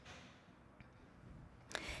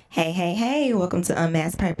Hey, hey, hey, welcome to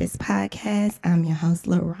Unmasked Purpose Podcast. I'm your host,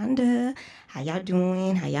 LaRonda. How y'all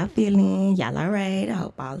doing? How y'all feeling? Y'all all right? I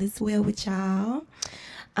hope all is well with y'all.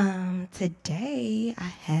 Today I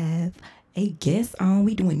have a guest on.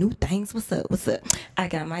 We doing new things. What's up? What's up? I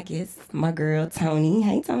got my guest, my girl, Tony.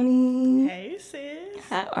 Hey, Tony. Hey, sis.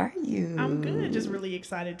 How are you? I'm good. Just really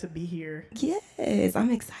excited to be here. Yes,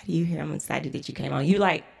 I'm excited you're here. I'm excited that you came on. You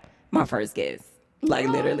like my first guest. Like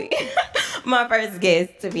literally. My first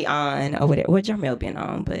guest to be on or whatever. Well, Jarmel been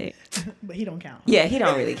on, but But he don't count. yeah, he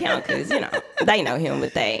don't really count because they know him,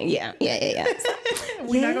 but yeah.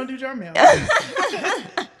 We're not gonna do Jarmel.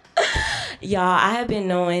 Y'all, I have been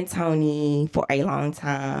knowing Tony for a long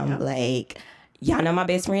time. Yep. Like, y'all know my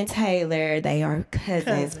best friend Taylor. They are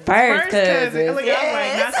cousins. First First cousins. Look, I'm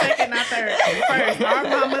like, not second, not third. First, our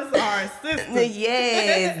mamas are sisters.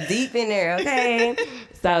 Yes, deep in there, okay?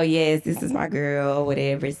 So, yes, this is my girl,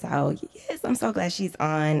 whatever. So, yes, I'm so glad she's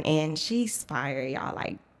on, and she's fire, y'all.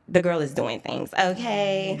 Like, the girl is doing things,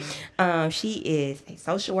 okay? She is a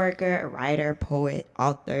social worker, a writer, poet,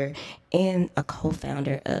 author, and a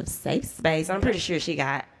co-founder of Safe Space. I'm pretty sure she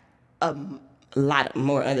got a lot of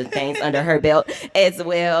more other things under her belt as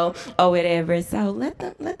well, or whatever. So let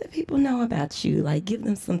the people know about you. Like, give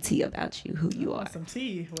them some tea about you, who you are. Some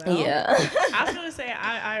tea. Well, Yeah. I was gonna say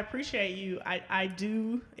I appreciate you. I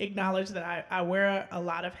do acknowledge that I wear a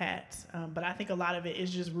lot of hats, but I think a lot of it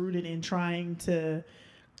is just rooted in trying to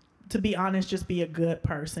be honest, just be a good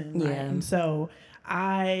person. Right? Yeah. And so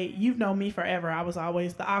you've known me forever. I was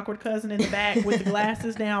always the awkward cousin in the back with the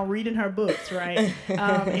glasses down, reading her books, right?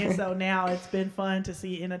 And so now it's been fun to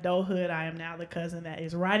see in adulthood, I am now the cousin that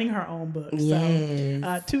is writing her own books. Yes.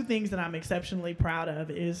 So two things that I'm exceptionally proud of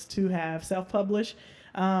is to have self-published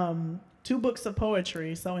 2 books of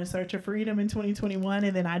poetry. So In Search of Freedom in 2021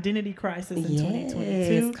 and then Identity Crisis in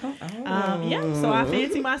 2022. Come on. So I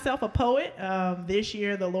fancy myself a poet. This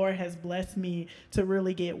year, the Lord has blessed me to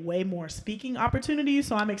really get way more speaking opportunities.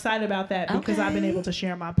 So I'm excited about that because I've been able to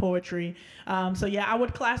share my poetry. So yeah, I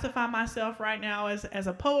would classify myself right now as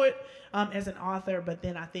a poet, as an author. But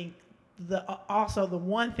then I think also the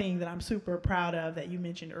one thing that I'm super proud of that you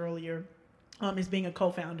mentioned earlier is being a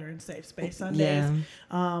co-founder in Safe Space Sundays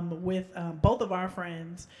with both of our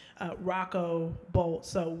friends, Rocco Bolt.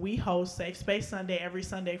 So we host Safe Space Sunday every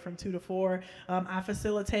Sunday from 2 to 4. I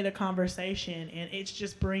facilitate a conversation, and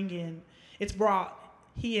it's brought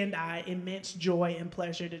he and I immense joy and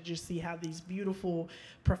pleasure to just see how these beautiful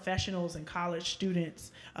professionals and college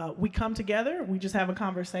students, we come together, we just have a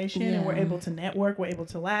conversation and we're able to network, we're able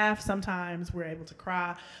to laugh, sometimes we're able to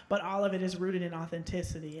cry, but all of it is rooted in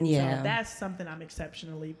authenticity. And so that's something I'm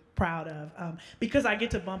exceptionally proud of because I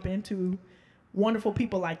get to bump into wonderful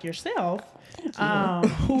people like yourself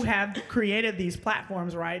who have created these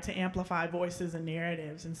platforms, right, to amplify voices and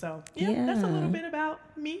narratives. And so, that's a little bit about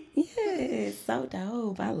me. Yes, so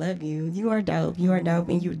dope. I love you. You are dope. You are dope,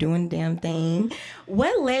 and you're doing the damn thing.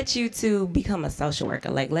 What led you to become a social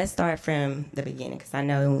worker? Like, let's start from the beginning, because I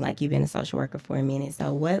know, like, you've been a social worker for a minute.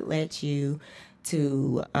 So what led you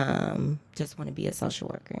to just want to be a social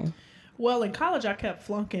worker? Well, in college, I kept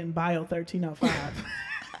flunking Bio 1305.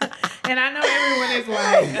 And I know everyone is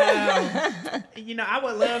like, I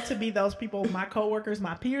would love to be those people, my coworkers,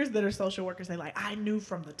 my peers that are social workers. They like, I knew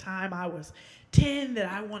from the time I was 10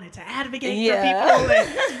 that I wanted to advocate for people.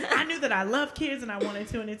 And I knew that I love kids and I wanted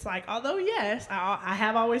to. And it's like, although, yes, I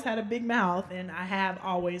have always had a big mouth and I have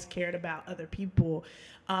always cared about other people,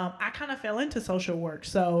 I kind of fell into social work.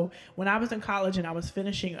 So when I was in college and I was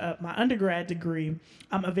finishing up my undergrad degree,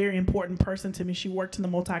 a very important person to me, she worked in the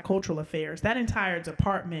multicultural affairs. That entire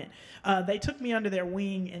department, they took me under their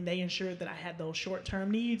wing and they ensured that I had those short-term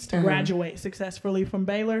needs to graduate successfully from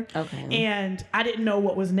Baylor. Okay. And I didn't know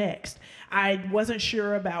what was next. I wasn't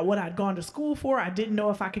sure about what I'd gone to school for. I didn't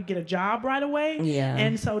know if I could get a job right away. Yeah.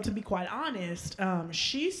 And so to be quite honest,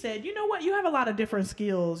 she said, you know what? You have a lot of different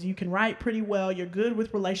skills. You can write pretty well. You're good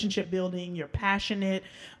with relationship building. You're passionate.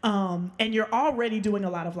 And you're already doing a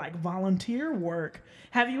lot of like volunteer work.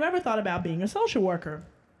 Have you ever thought about being a social worker?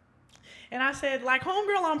 And I said, like,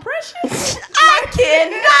 homegirl, I'm precious. I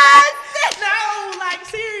cannot. No, like,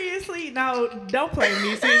 seriously. No, don't play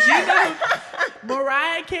me, sis. You know,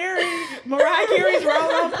 Mariah Carey's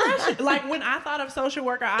role on Precious. Like, when I thought of social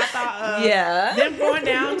worker, I thought of them going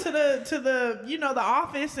down to the the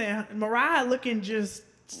office and Mariah looking just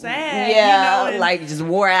sad. Like just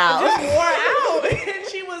wore out. And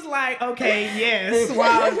she was like, like, okay, yes.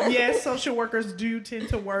 While, yes, social workers do tend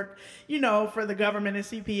to work, you know, for the government and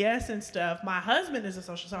CPS and stuff. My husband is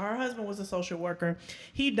so her husband was a social worker.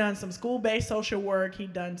 He'd done some school-based social work.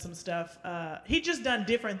 He'd done some stuff. He'd just done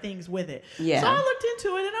different things with it. Yeah. So I looked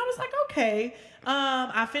into it and I was like, okay.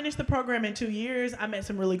 I finished the program in 2 years. I met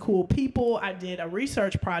some really cool people. I did a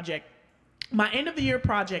research project. My end of the year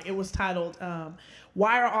project, it was titled,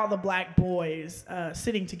 Why Are All the Black Boys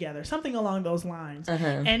Sitting Together? Something along those lines.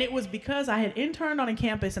 And it was because I had interned on a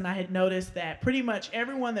campus and I had noticed that pretty much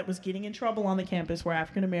everyone that was getting in trouble on the campus were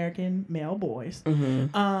African-American male boys.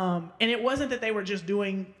 And it wasn't that they were just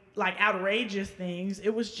doing like outrageous things.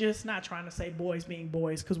 It was just not trying to say boys being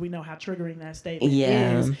boys because we know how triggering that statement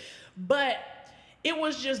is. But it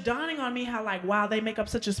was just dawning on me how, like, wow, they make up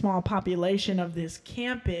such a small population of this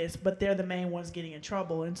campus, but they're the main ones getting in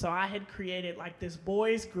trouble. And so I had created, like, this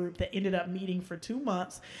boys group that ended up meeting for 2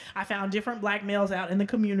 months. I found different black males out in the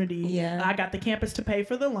community. Yeah. I got the campus to pay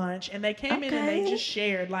for the lunch, and they came in and they just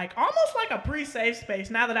shared, like, almost like a pre-safe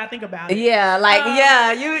space, now that I think about it. Yeah, like,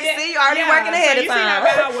 you see, you already working ahead of time. You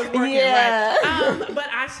see how I was working, right? But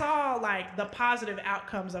I saw, like, the positive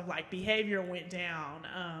outcomes of, like, behavior went down,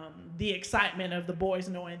 the excitement of the boys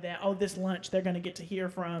knowing that, oh, this lunch they're going to get to hear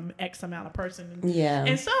from X amount of person. Yeah.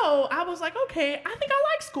 And so I was like, okay, I think I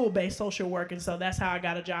like school-based social work. And so that's how I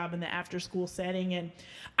got a job in the after-school setting. And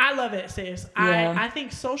I love it, sis. Yeah. I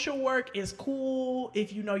think social work is cool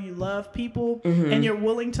if you know you love people and you're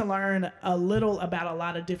willing to learn a little about a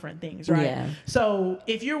lot of different things, right? Yeah. So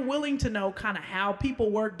if you're willing to know kind of how people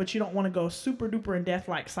work, but you don't want to go super duper in depth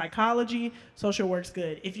like psychology, social work's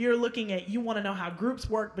good. If you're looking at, you want to know how groups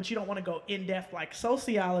work, but you don't want to go in depth like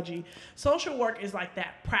sociology, social work is like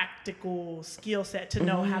that practical skill set to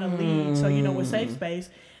know how to lead. So, you know, with Safe Space,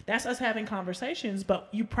 that's us having conversations, but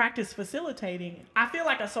you practice facilitating. I feel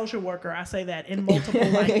like a social worker. I say that in multiple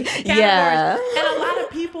like categories. Yeah. And a lot of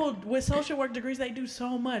people with social work degrees, they do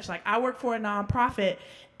so much. Like I work for a nonprofit,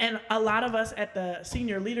 and a lot of us at the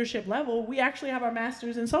senior leadership level, we actually have our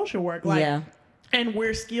masters in social work. Like, yeah. And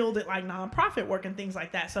we're skilled at like nonprofit work and things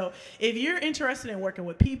like that. So if you're interested in working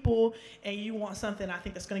with people and you want something, I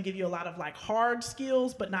think that's going to give you a lot of like hard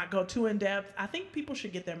skills, but not go too in depth, I think people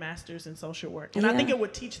should get their masters in social work. And I think it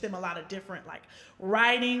would teach them a lot of different like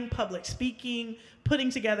writing, public speaking,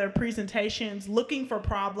 putting together presentations, looking for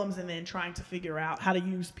problems, and then trying to figure out how to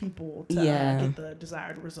use people to get the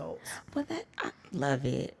desired results. Well, I love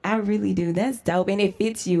it. I really do. That's dope. And it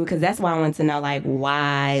fits you, because that's why I want to know, like,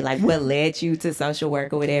 why, like, what led you to social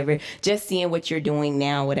work or whatever. Just seeing what you're doing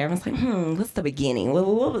now, whatever. It's like, what's the beginning? What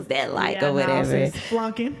was that like or whatever?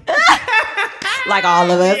 Flunking. Like all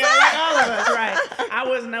of us. Yeah, like all of us, right. I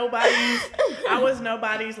was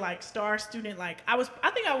nobody's like star student. Like I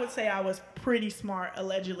think I would say I was pretty smart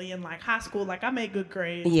allegedly in like high school. Like I made good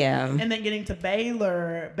grades. Yeah. And then getting to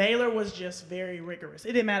Baylor was just very rigorous.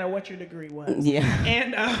 It didn't matter what your degree was. Yeah.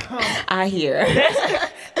 And I hear.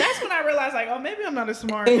 That's when I realized like, oh, maybe I'm not as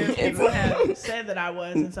smart as people have said that I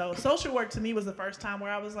was. And so social work to me was the first time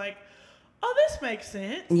where I was like, oh, this makes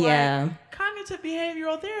sense. Yeah. Like, cognitive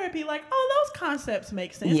behavioral therapy, like, oh, those concepts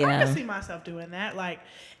make sense. Yeah. I can see myself doing that. Like,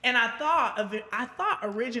 and I thought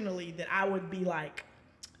originally that I would be like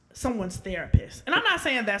someone's therapist. And I'm not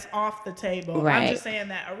saying that's off the table. Right. I'm just saying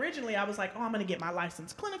that originally I was like, oh, I'm going to get my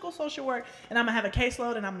licensed clinical social work and I'm going to have a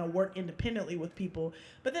caseload and I'm going to work independently with people.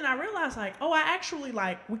 But then I realized like, oh, I actually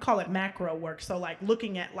like, we call it macro work. So like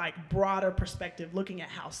looking at like broader perspective, looking at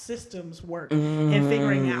how systems work and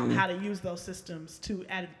figuring out how to use those systems to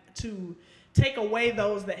take away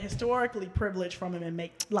those that historically privilege from them and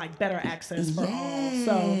make like better access for all.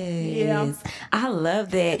 So yeah, I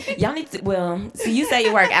love that. Y'all need to. So you say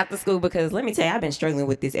you work after school, because let me tell you, I've been struggling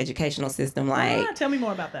with this educational system. Like, tell me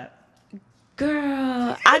more about that,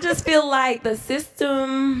 girl. I just feel like the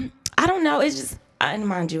system. I don't know. It's just. And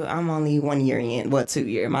mind you, I'm only 1 year in. Well, 2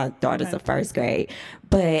 years. My daughter's in first grade,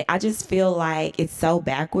 but I just feel like it's so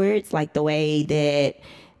backwards. Like the way that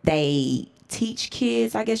they teach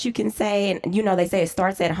kids, I guess you can say. And, you know, they say it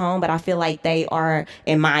starts at home, but I feel like they are,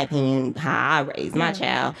 in my opinion, how I raised my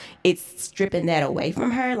child, it's stripping that away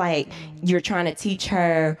from her. Like, you're trying to teach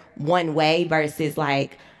her one way versus,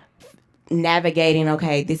 like, navigating,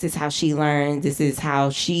 okay, this is how she learns, this is how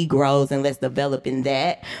she grows, and let's develop in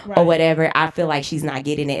that or whatever. I feel like she's not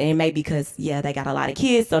getting it. And it may be because, they got a lot of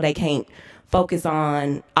kids, so they can't focus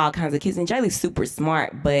on all kinds of kids. And Jaylee's super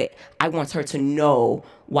smart, but I want her to know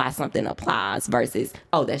why something applies versus,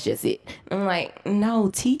 oh, that's just it. I'm like, no,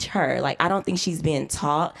 teach her. Like, I don't think she's being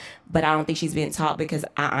taught, but I don't think she's being taught because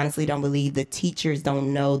I honestly don't believe the teachers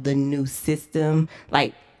don't know the new system,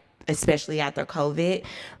 like, especially after COVID.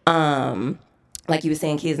 like you were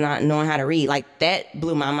saying, kids not knowing how to read. Like, that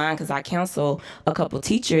blew my mind because I counsel a couple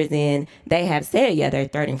teachers and they have said, yeah, their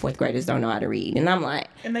third and fourth graders don't know how to read. And I'm like...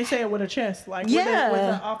 And they say it with a chest. Like,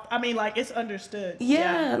 I mean, like, it's understood.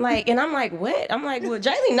 Yeah, like, and I'm like, what? I'm like, well,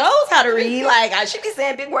 Jaylee knows how to read. Like, I should be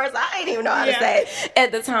saying big words I ain't even know how to say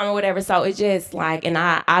at the time or whatever. So it's just like, and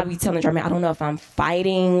I be telling Jermaine, I don't know if I'm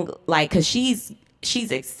fighting, like, because she's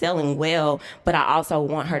excelling well, but I also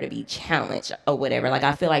want her to be challenged or whatever. Like,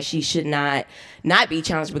 I feel like she should not be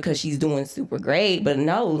challenged because she's doing super great, but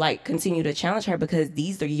no, like, continue to challenge her because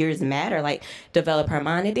these years matter. Like, develop her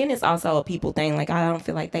mind. And then it's also a people thing. Like, I don't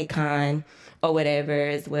feel like they kind or whatever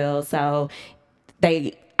as well. So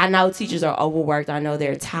I know teachers are overworked. I know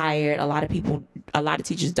they're tired. A lot of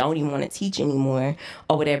teachers don't even want to teach anymore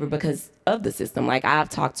or whatever because of the system. Like, I've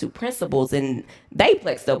talked to principals and they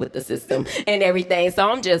flexed up with the system and everything. So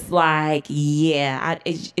I'm just like, yeah,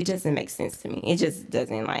 it doesn't make sense to me. It just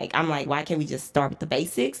doesn't. Like, I'm like, why can't we just start with the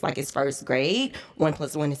basics? Like, it's first grade, 1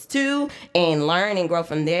 + 1 is 2, and learn and grow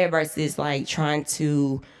from there versus like trying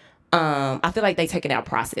to, I feel like they taking out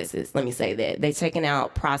processes. Let me say that. They taking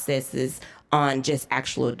out processes on just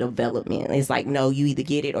actual development. It's like, no, you either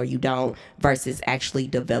get it or you don't, versus actually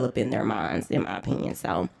developing their minds, in my opinion.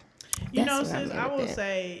 So, you know, sis, I will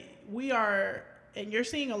say we are, and you're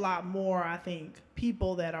seeing a lot more, I think,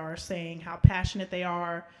 people that are saying how passionate they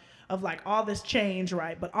are of like all this change,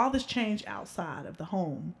 right? But all this change outside of the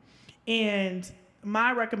home. And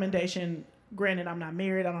my recommendation, granted, I'm not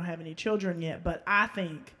married, I don't have any children yet, but I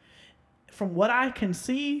think from what I can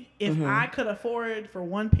see, if I could afford for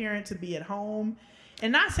one parent to be at home,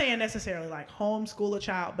 and not saying necessarily like homeschool a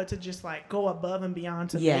child, but to just like go above and beyond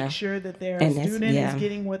to make sure that their student is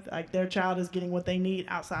getting what, like their child is getting what they need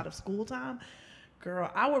outside of school time, girl,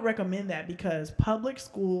 I would recommend that because public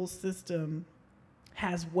school system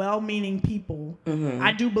has well-meaning people.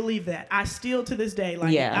 I do believe that. I still to this day,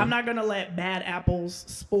 like, I'm not gonna let bad apples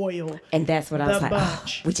spoil. And that's what I was like, oh,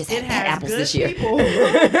 we just had bad apples this year.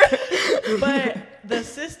 But the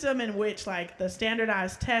system in which, like, the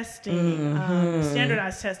standardized testing,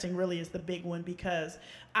 standardized testing really is the big one because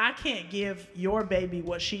I can't give your baby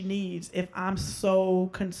what she needs if I'm so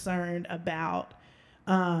concerned about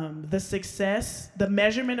the success, the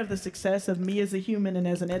measurement of the success of me as a human and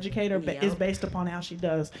as an educator is based upon how she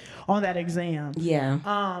does on that exam.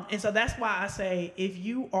 And so that's why I say if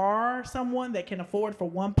you are someone that can afford for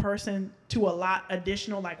one person to allot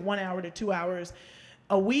additional, like 1 hour to 2 hours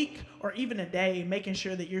a week or even a day, making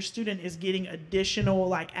sure that your student is getting additional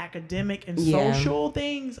like academic and social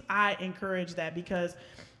things, I encourage that because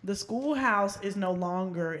the schoolhouse is no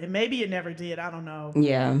longer, and maybe it never did, I don't know.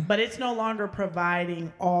 But it's no longer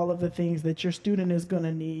providing all of the things that your student is going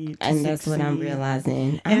to need to And that's succeed. what I'm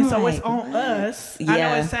realizing. And so it's on us. I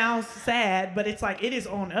know it sounds sad, but it's like it is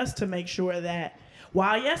on us to make sure that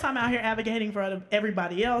while, yes, I'm out here advocating for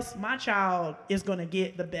everybody else, my child is going to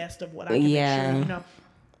get the best of what I can make sure, you know.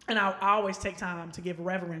 And I always take time to give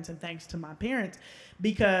reverence and thanks to my parents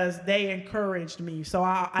because they encouraged me. So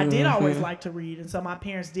I did always like to read. And so my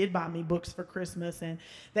parents did buy me books for Christmas. And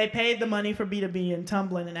they paid the money for B2B and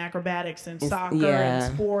tumbling and acrobatics and soccer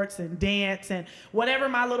and sports and dance and whatever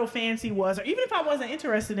my little fancy was. Or even if I wasn't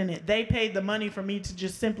interested in it, they paid the money for me to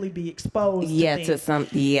just simply be exposed to things. To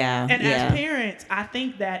something. And as parents, I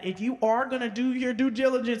think that if you are going to do your due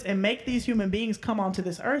diligence and make these human beings come onto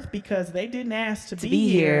this earth because they didn't ask to be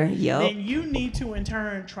here, then you need to in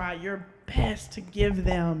turn try your best to give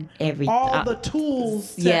them all the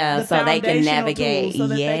tools the so they can navigate so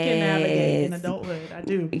that they can navigate in adulthood. I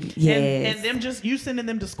do. And them just you sending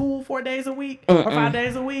them to school 4 days a week or 5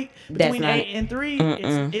 days a week between 8 and 3,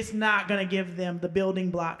 it's not going to give them the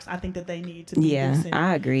building blocks I think that they need to be decent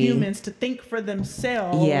I agree. humans to think for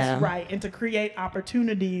themselves, right, and to create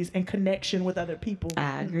opportunities and connection with other people.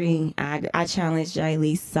 I agree. I challenge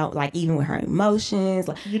Jaylee so like even with her emotions,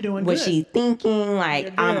 like you're doing what good. she thinking,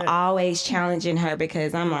 like I'm always challenging her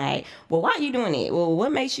because I'm like, well, why are you doing it? Well,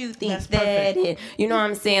 what makes you think that? And you know what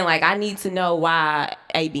I'm saying? Like, I need to know why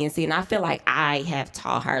A, B, and C. And I feel like I have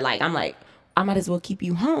taught her. Like, I'm like, I might as well keep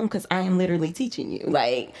you home because I am literally teaching you.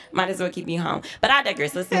 Like, might as well keep you home. But I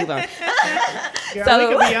digress. Let's move on. Girl, so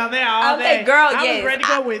we could be out there all day. Girl, I was ready to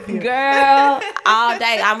go with you. Girl, all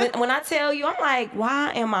day. When I tell you, I'm like,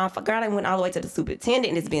 why am I? Girl, I went all the way to the superintendent,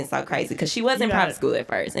 and it's been so crazy because she was in private school at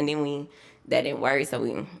first, and then that didn't work. So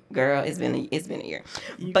it's been a year.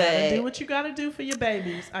 You gotta do what you gotta do for your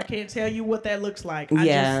babies. I can't tell you what that looks like.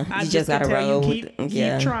 I just gotta roll. Keep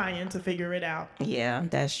trying to figure it out. Yeah,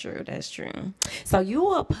 that's true. So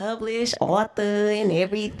you a published author and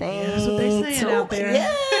everything. Yeah, that's what they saying out there.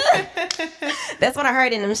 Yeah. That's what I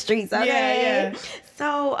heard in them streets. Okay. Yeah.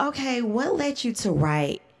 So, okay, what led you to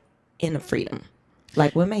write Inner Freedom?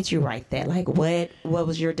 Like, what made you write that? Like, what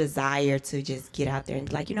was your desire to just get out there and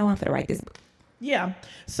be like, you know, I'm going to write this book? Yeah.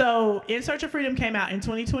 So In Search of Freedom came out in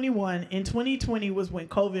 2021. In 2020 was when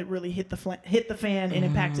COVID really hit the fan and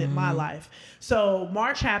impacted my life. So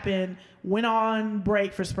March happened, went on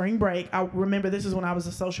break for spring break. I remember this is when I was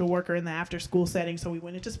a social worker in the after school setting. So we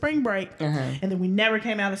went into spring break and then we never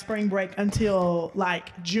came out of spring break until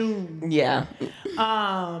like June. Yeah.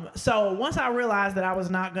 So once I realized that I was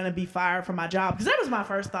not going to be fired from my job, because that was my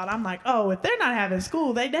first thought. I'm like, oh, if they're not having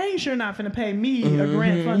school, they dang sure not going to pay me a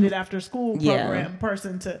grant funded after school program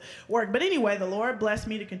person to work. But anyway, the Lord blessed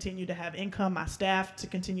me to continue to have income, my staff to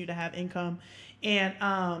continue to have income. And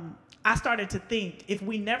I started to think, if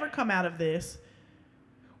we never come out of this,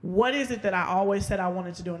 what is it that I always said I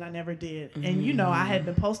wanted to do and I never did? And, you know, I had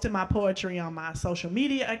been posting my poetry on my social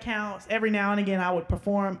media accounts. Every now and again, I would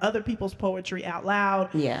perform other people's poetry out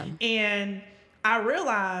loud. Yeah. And I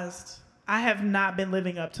realized I have not been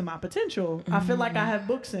living up to my potential. I feel like I have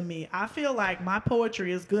books in me. I feel like my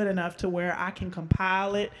poetry is good enough to where I can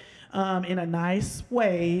compile it in a nice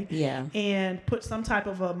way and put some type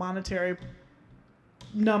of a monetary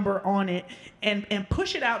number on it and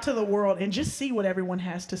push it out to the world and just see what everyone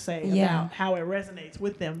has to say about how it resonates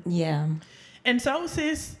with them. Yeah. And so,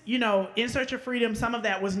 sis, you know, In Search of Freedom, some of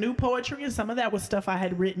that was new poetry and some of that was stuff I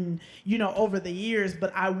had written, you know, over the years.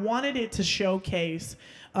 But I wanted it to showcase,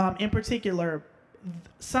 in particular,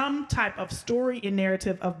 some type of story and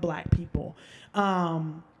narrative of Black people.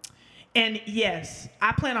 And yes,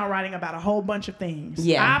 I plan on writing about a whole bunch of things.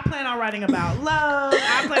 Yeah. I plan on writing about love.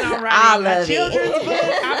 I plan on writing a children's book.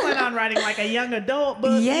 I plan on writing like a young adult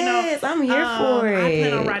book. Yes, you know? I'm here for it. I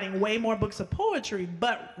plan on writing way more books of poetry.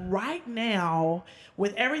 But right now,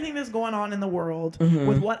 with everything that's going on in the world,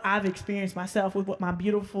 with what I've experienced myself, with what my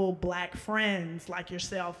beautiful Black friends like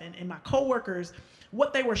yourself and my coworkers,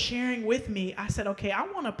 what they were sharing with me, I said, okay, I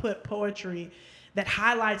want to put poetry that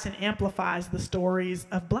highlights and amplifies the stories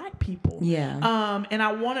of Black people. Yeah. And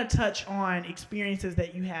I want to touch on experiences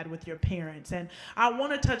that you had with your parents. And I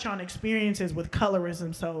want to touch on experiences with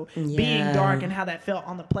colorism. So being dark and how that felt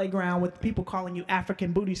on the playground with people calling you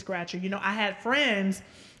African booty scratcher. You know, I had friends.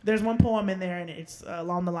 There's one poem in there, and it's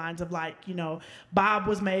along the lines of like, you know, Bob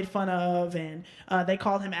was made fun of, and they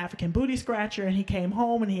called him African booty scratcher, and he came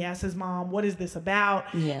home and he asked his mom, what is this about?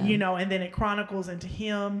 Yeah. You know, and then it chronicles into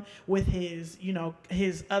him with his, you know,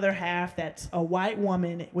 his other half that's a white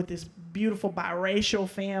woman with this beautiful biracial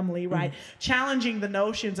family, right? Challenging the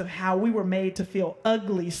notions of how we were made to feel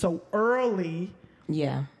ugly so early.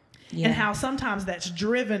 Yeah. Yeah. And how sometimes that's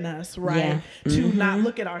driven us, right, to not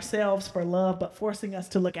look at ourselves for love, but forcing us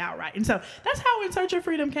to look out, right? And so that's how In Search of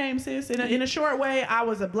Freedom came, sis. In a short way, I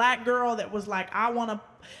was a Black girl that was like,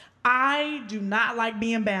 I do not like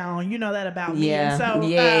being bound. You know that about me. Yeah. And so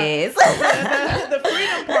yes. The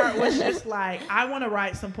freedom part was just like, I want to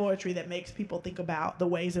write some poetry that makes people think about the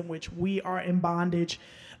ways in which we are in bondage,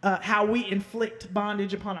 how we inflict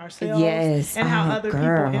bondage upon ourselves, and how other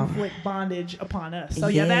people inflict bondage upon us. So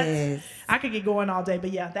that's, I could get going all day,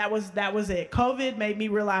 but yeah, that was it. COVID made me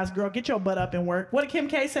realize, girl, get your butt up and work. What Kim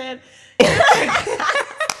K said. My best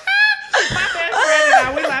friend and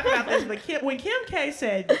I, we laugh about this, but when Kim K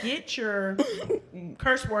said, get your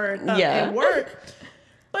curse word up and work.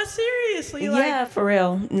 But seriously, like... Yeah, for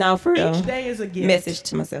real. No, for real. Each day is a gift. Message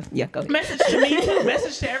to myself. Yeah, go ahead. Message to me, too.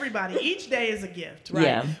 Message to everybody. Each day is a gift, right?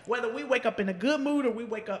 Yeah. Whether we wake up in a good mood or we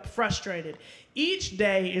wake up frustrated. Each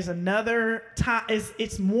day is another time.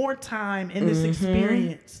 It's more time in this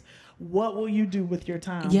experience. What will you do with your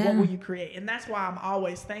time? Yeah. What will you create? And that's why I'm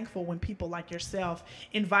always thankful when people like yourself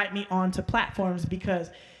invite me onto platforms, because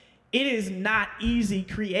it is not easy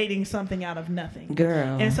creating something out of nothing.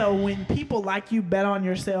 Girl. And so when people like you bet on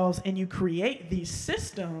yourselves and you create these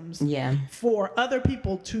systems for other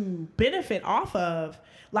people to benefit off of,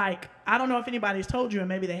 like, I don't know if anybody's told you, and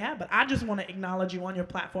maybe they have, but I just want to acknowledge you on your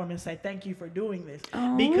platform and say thank you for doing this.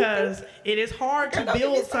 Because it is hard to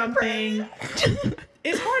build something.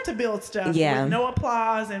 It's hard to build stuff with no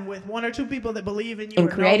applause and with one or two people that believe in you. And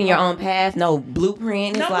creating your own path, no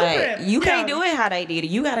blueprint. It's like, you can't do it how they did it.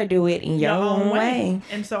 You got to do it in your own way.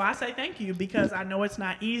 And so I say thank you, because I know it's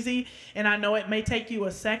not easy, and I know it may take you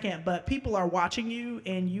a second, but people are watching you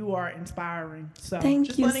and you are inspiring. So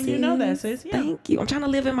just letting you know that, sis. Yeah. Thank you. I'm trying to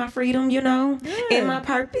live in my freedom, you know, in my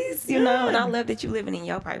purpose, you know, and I love that you're living in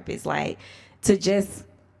your purpose. Like, to just...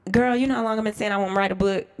 Girl, you know how long I've been saying I want to write a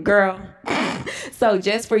book? Girl. So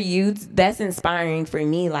just for you, that's inspiring for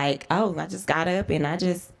me. Like, oh, I just got up and I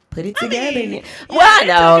just put it together. Well, I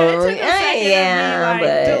know.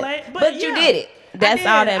 But you did it. That's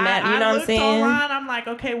all that matters. You know what I'm saying? Online, I'm like,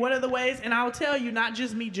 okay, what are the ways? And I'll tell you, not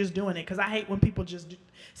just me just doing it, because I hate when people just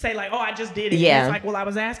say like, oh, I just did it. Yeah. And it's like, well, I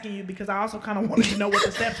was asking you because I also kind of wanted to know what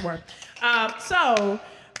the steps were. So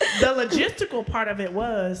the logistical part of it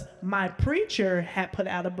was my preacher had put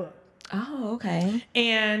out a book. Oh, okay.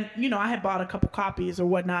 And, I had bought a couple copies or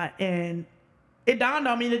whatnot, and it dawned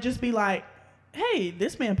on me to just be like, hey,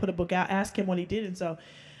 this man put a book out, ask him what he did. And so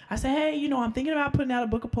I said, hey, I'm thinking about putting out a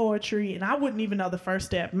book of poetry, and I wouldn't even know the first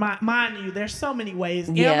step. Mind you, there's so many ways.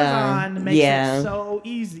 Amazon makes it so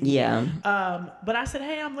easy. Yeah. But I said,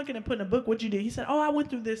 hey, I'm looking at putting a book. What'd you do? He said, oh, I went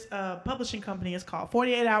through this publishing company. It's called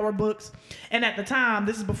 48 Hour Books. And at the time,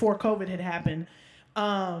 this is before COVID had happened,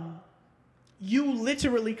 you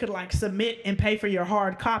literally could like submit and pay for your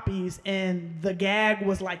hard copies, and the gag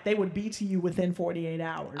was like they would be to you within 48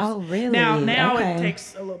 hours. Oh, really? Now okay. It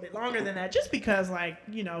takes a little bit longer than that, just because like,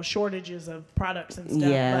 shortages of products and stuff.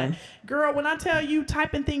 Yeah. But girl, when I tell you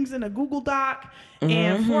typing things in a Google Doc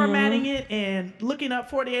and formatting it and looking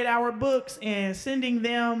up 48-hour books and sending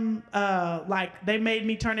them, like they made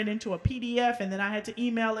me turn it into a PDF, and then I had to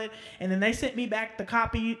email it, and then they sent me back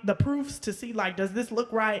the proofs to see like, does this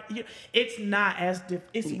look right? It's not as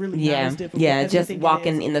it's really not as difficult. Yeah, as just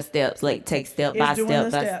walking in the steps, like take step by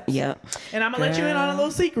step. Yep. And I'm gonna let you in on a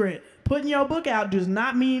little secret. Putting your book out does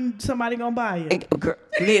not mean somebody gonna buy it.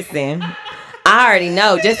 Listen. I already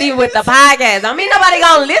know. Just even with the podcast, I mean, nobody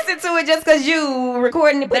gonna listen to it just because you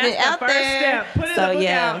recording and putting it out there. That's the first step. Putting the book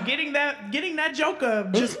out. Getting that joker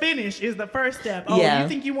just finished is the first step. Oh, you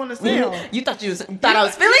think you want to sell? You thought I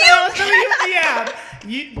was feeling you? Yeah.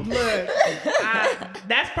 You look.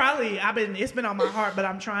 That's probably it's been on my heart, but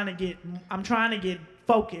I'm trying to get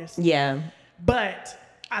focused. Yeah. But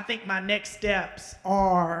I think my next steps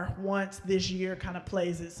are, once this year kind of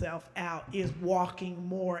plays itself out, is walking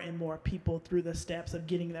more and more people through the steps of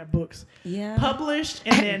getting their books published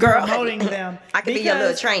and then promoting them. I can be your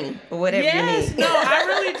little training or whatever you need. No, I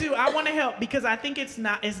really do. I want to help because I think it's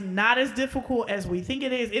not as difficult as we think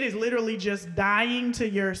it is. It is literally just dying to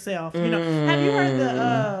yourself. Have you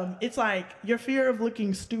heard it's like your fear of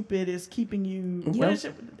looking stupid is keeping you. What is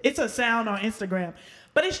it? It's a sound on Instagram.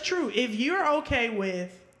 But it's true. If you're okay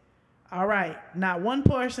with, all right, not one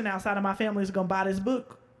person outside of my family is going to buy this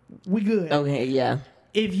book, we good. Okay, yeah.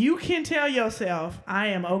 If you can tell yourself, I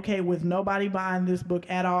am okay with nobody buying this book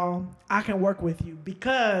at all, I can work with you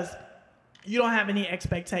because you don't have any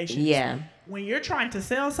expectations. Yeah. When you're trying to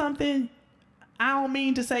sell something, I don't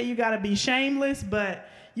mean to say you got to be shameless, but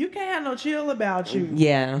you can't have no chill about you.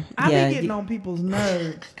 Yeah. I be getting on people's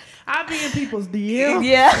nerves. I be in people's DMs.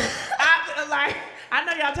 Yeah. I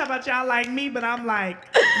know y'all talk about y'all like me, but I'm like,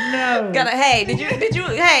 no. Did you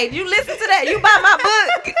listen to that? You buy my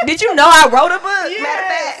book? Did you know I wrote a book? Yes. Matter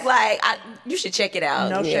of fact, you should check it out.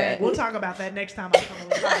 No shame. We'll talk about that next time I come on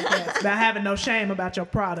the podcast about having no shame about your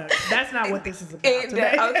product. That's not what this is about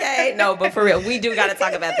today. Okay, no, but for real, we do got to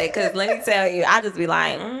talk about that because let me tell you, I just be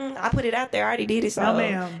like, I put it out there, I already did it. So no,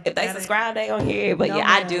 ma'am. If they subscribe, they gonna hear it. But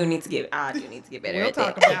I do need to get better. We'll at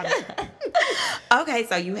talk that. about it. Okay,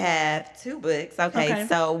 so you have 2 books. Okay,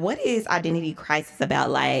 so what is Identity Crisis about?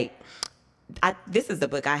 Like, this is the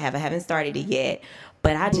book I haven't started it yet,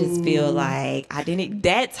 but I just feel like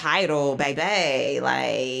that title, baby,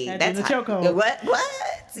 like that's a chokehold. What?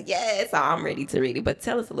 Yes, so I'm ready to read it. But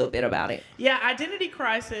tell us a little bit about it. Yeah, Identity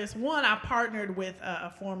Crisis. One, I partnered with a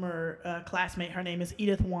former classmate. Her name is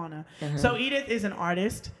Edith Wana. So Edith is an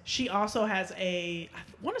artist. She also has I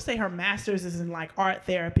want to say her master's is in like art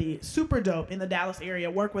therapy. Super dope in the Dallas area.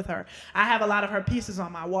 Work with her. I have a lot of her pieces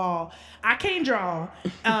on my wall. I can't draw,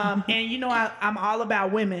 and I'm all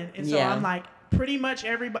about women, and so I'm like, pretty much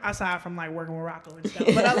everybody, aside from like working with Rocco and stuff,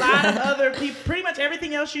 but a lot of other people, pretty much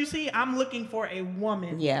everything else you see, I'm looking for a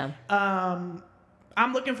woman. Yeah.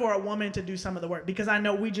 I'm looking for a woman to do some of the work because I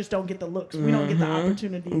know we just don't get the looks. We don't get the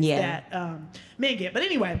opportunities that men get. But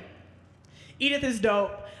anyway, Edith is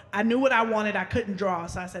dope. I knew what I wanted. I couldn't draw.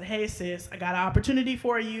 So I said, hey, sis, I got an opportunity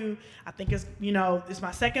for you. I think it's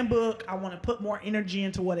my second book. I want to put more energy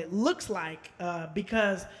into what it looks like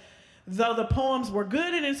because though the poems were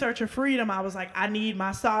good and In Search of Freedom, I was like, I need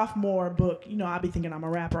my sophomore book. I be thinking I'm a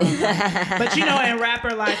rapper. But and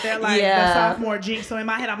rapper, like, they're like the sophomore jinx. So in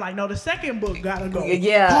my head, I'm like, no, the second book gotta go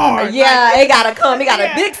hard. Yeah, it gotta come. It got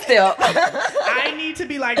a big step. I need to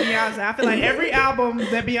be like Beyonce. I feel like every album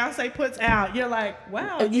that Beyonce puts out, you're like,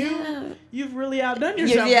 wow, you've really outdone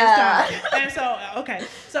yourself this time. And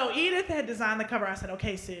so Edith had designed the cover. I said,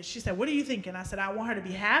 okay, sis. She said, what are you thinking? I said, I want her to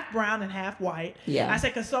be half brown and half white. Yeah. I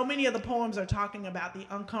said, because so many of the poems are talking about the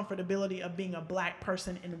uncomfortability of being a black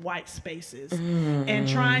person in white spaces and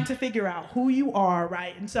trying to figure out who you are,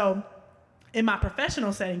 right? And so in my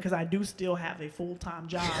professional setting, because I do still have a full-time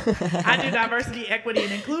job, I do diversity, equity,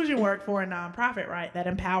 and inclusion work for a nonprofit, right, that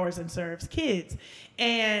empowers and serves kids.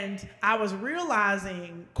 And I was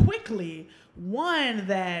realizing quickly, one,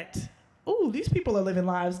 that these people are living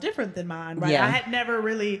lives different than mine, right? Yeah. I had never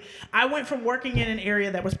really, I went from working in an area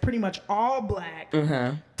that was pretty much all black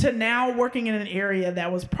to now working in an area that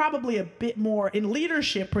was probably a bit more in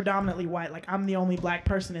leadership, predominantly white. Like I'm the only black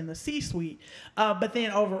person in the C-suite, but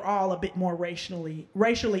then overall a bit more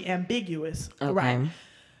racially ambiguous, right?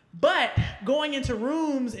 But going into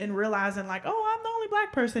rooms and realizing like, oh, I'm the only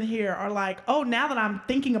black person here, or like, oh, now that I'm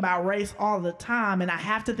thinking about race all the time and I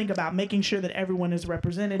have to think about making sure that everyone is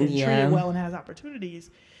represented and treated well and has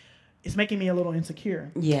opportunities, it's making me a little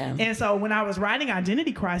insecure. Yeah. And so when I was writing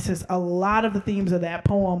Identity Crisis, a lot of the themes of that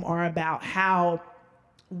poem are about how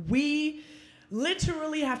we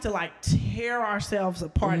literally have to like tear ourselves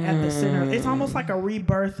apart at the center. It's almost like a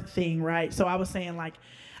rebirth thing, right? So I was saying like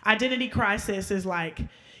identity crisis is like,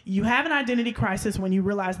 you have an identity crisis when you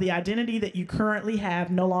realize the identity that you currently have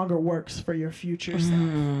no longer works for your future self.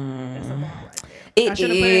 That's a bar right there. It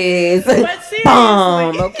is. But seriously.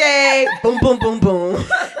 Bomb, okay? Boom, boom, boom, boom.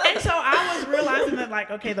 And so I was realizing that, like,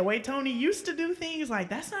 okay, the way Tony used to do things, like,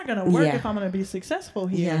 that's not going to work if I'm going to be successful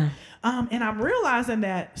here. Yeah. And I'm realizing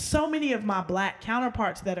that so many of my black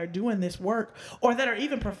counterparts that are doing this work, or that are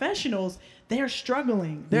even professionals, they're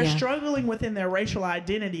struggling. They're struggling within their racial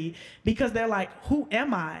identity because they're like, who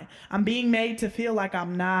am I? I'm being made to feel like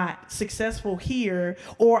I'm not successful here,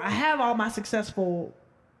 or I have all my successful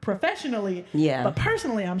professionally, but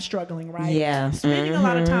personally I'm struggling, right? Yeah. Spending a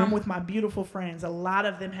lot of time with my beautiful friends. A lot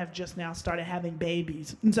of them have just now started having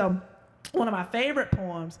babies. And so one of my favorite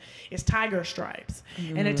poems is Tiger Stripes,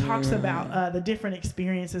 and it talks about the different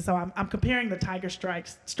experiences. So I'm comparing the tiger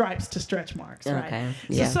stripes to stretch marks, right? Okay.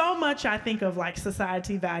 Yeah. So much I think of like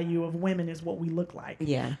society value of women is what we look like.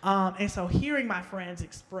 Yeah. And so hearing my friends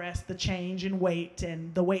express the change in weight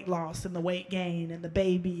and the weight loss and the weight gain and the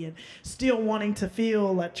baby and still wanting to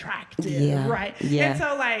feel attractive, right? Yeah. And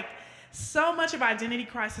so like, so much of Identity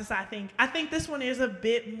Crisis, I think this one is a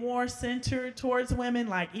bit more centered towards women.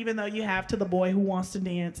 Like, even though you have To the Boy Who Wants to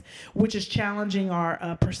Dance, which is challenging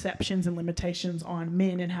our perceptions and limitations on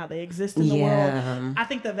men and how they exist in the world, I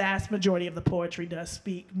think the vast majority of the poetry does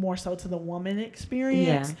speak more so to the woman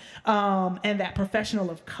experience, and that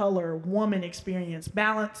professional of color woman experience.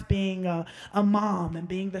 Balance being a mom and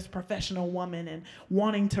being this professional woman and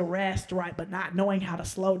wanting to rest, right, but not knowing how to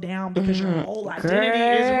slow down because your whole identity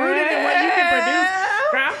is rooted in what you can produce.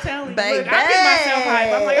 Girl, I'm telling you, look, I get myself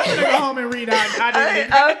hype. I'm like, I'm gonna go home and read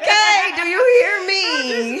Identity. Okay, do you hear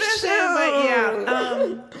me? But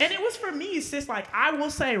yeah, and it was for me, sis. Like, I will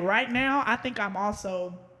say right now, I think I'm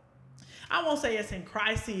also, I won't say it's in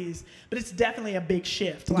crises, but it's definitely a big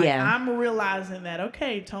shift. Like, I'm realizing that,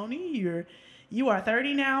 okay, Tony, you are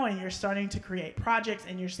 30 now, and you're starting to create projects,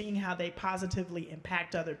 and you're seeing how they positively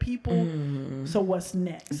impact other people. So what's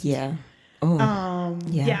next? Yeah. Girl,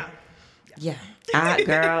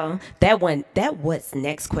 that what's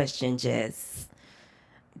next question just,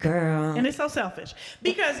 girl. And it's so selfish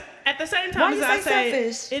because at the same time as I say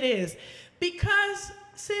selfish? It is because,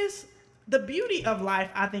 sis, the beauty of life,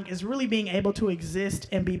 I think, is really being able to exist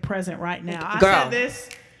and be present right now. Girl. I said this.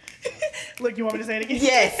 Look, you want me to say it again?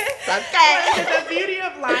 Yes. Okay. The beauty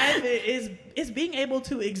of life is being able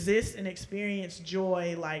to exist and experience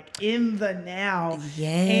joy, like, in the now.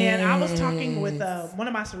 Yes. And I was talking with one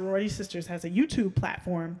of my sorority sisters has a YouTube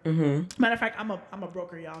platform. Matter of fact, I'm a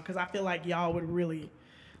broker, y'all, because I feel like y'all would really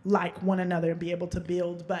like one another and be able to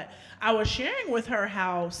build. But I was sharing with her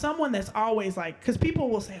how someone that's always like, because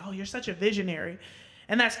people will say, oh, you're such a visionary.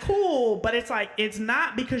 And that's cool, but it's like, it's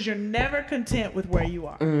not, because you're never content with where you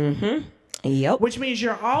are. Yep. Which means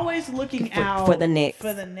you're always looking out for the next.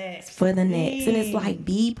 For the next. And it's like,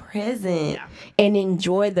 be present and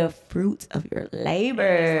enjoy the fruits of your labor.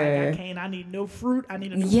 It's like, I need no fruit. I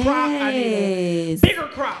need a new crop. I need a bigger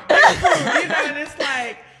crop. And it's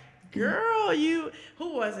like, girl,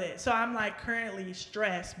 who was it? So I'm like currently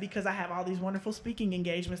stressed because I have all these wonderful speaking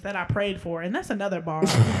engagements that I prayed for. And that's another bar.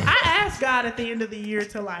 I asked God at the end of the year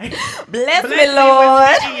to like, bless me, Lord.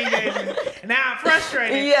 With speaking engagements. And now I'm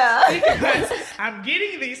frustrated. Because I'm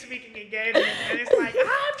getting these speaking engagements. And it's like,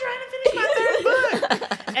 I'm trying to finish my third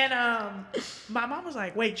book. And my mom was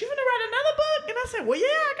like, wait, you gonna write another book? And I said, well, yeah,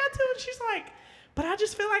 I got to. And she's like, but I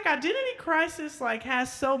just feel like Identity Crisis like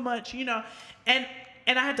has so much, and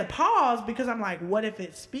I had to pause because I'm like, what if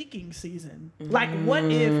it's speaking season? Like, what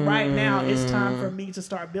if right now it's time for me to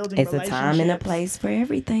start building relationships? It's a time and a place for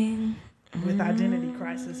everything. with identity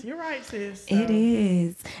crisis. You're right, sis. So. It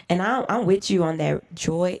is. And I'm with you on that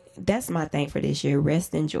joy. That's my thing for this year,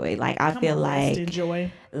 rest and joy. Like, I feel like rest and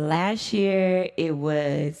joy. Last year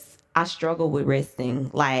I struggled with resting.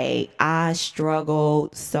 Like, I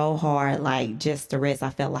struggled so hard, like, just to rest. I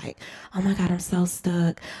felt like, oh my God, I'm so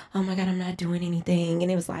stuck. Oh my God, I'm not doing anything. And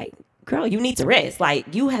it was like, girl, you need to rest.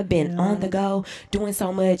 Like, you have been on the go, doing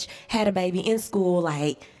so much, had a baby in school.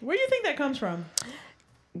 Like, where do you think that comes from?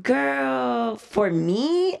 Girl, for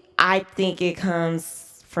me, I think it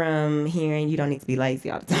comes from hearing you don't need to be lazy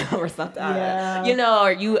all the time or something. Yeah. You know,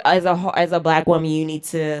 or you as a Black woman, you need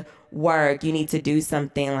to work, you need to do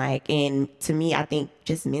something, like, and to me, I think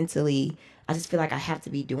just mentally, I just feel like I have to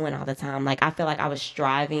be doing all the time. Like, I feel like I was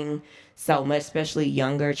striving so much, especially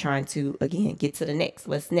younger, trying to, again, get to the next,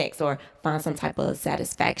 what's next, or find some type of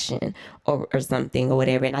satisfaction or something or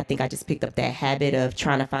whatever. And I think I just picked up that habit of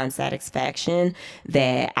trying to find satisfaction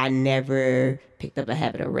that I never picked up the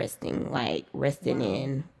habit of resting, like resting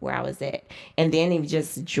in where I was at. And then it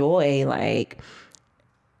just joy, like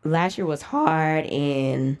last year was hard,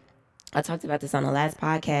 and I talked about this on the last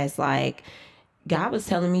podcast, like God was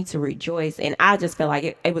telling me to rejoice, and I just felt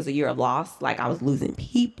like it was a year of loss. Like, I was losing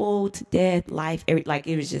people to death, life, like,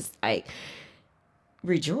 it was just like,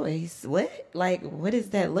 rejoice. What? Like, what does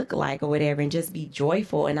that look like or whatever? And just be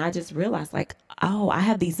joyful. And I just realized, like, oh, I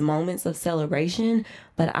have these moments of celebration,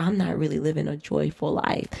 but I'm not really living a joyful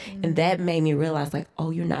life. Mm-hmm. And that made me realize, like, oh,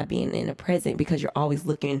 you're not being in the present because you're always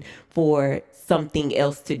looking for something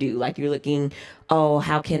else to do. Like, you're looking, oh,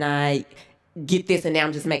 how can I get this, and now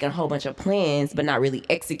I'm just making a whole bunch of plans but not really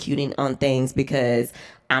executing on things because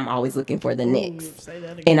I'm always looking for the next.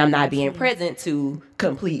 And I'm not being present to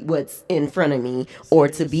complete what's in front of me or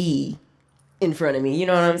to be in front of me. You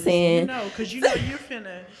know what I'm saying? Because you're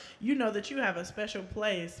finna, that you have a special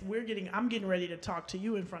place. I'm getting ready to talk to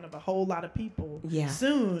you in front of a whole lot of people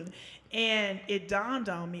soon. And it dawned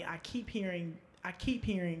on me, I keep hearing,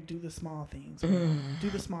 do the small things well. Do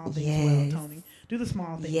the small things well, Tony. Do the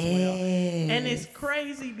small things well. And it's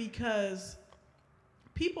crazy because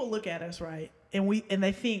people look at us, right? And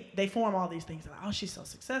they form all these things like, oh, she's so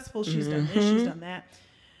successful. She's done this, she's done that.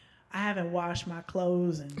 I haven't washed my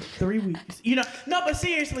clothes in 3 weeks. No, but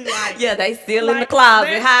seriously, like, they still in the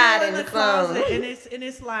closet, hiding in the closet. And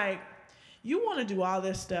it's like, you want to do all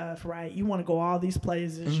this stuff, right? You want to go all these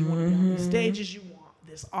places. You want to be on these stages. You want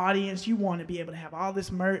this audience, you want to be able to have all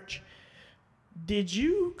this merch. Did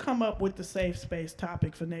you come up with the safe space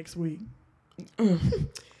topic for next week?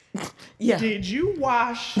 Yeah. Did you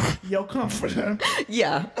wash your comforter?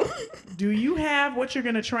 Yeah. Do you have what you're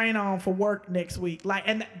going to train on for work next week? Like,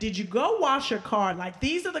 and did you go wash your car? Like,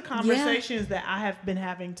 these are the conversations that I have been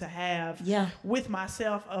having to have with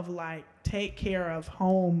myself of, like, take care of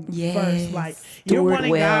home first. Like, you're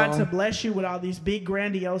wanting God to bless you with all these big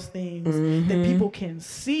grandiose things that people can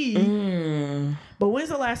see. But when's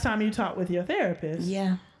the last time you talked with your therapist?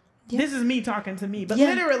 This is me talking to me. But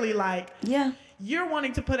literally, like, you're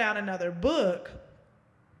wanting to put out another book.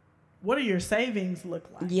 What do your savings look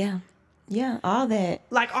like? Yeah, all that.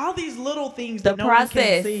 Like, all these little things that no process. One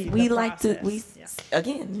can see. We like process.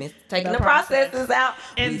 Again, taking the processes out.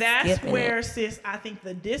 And that's where, sis, I think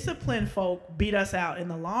the disciplined folk beat us out in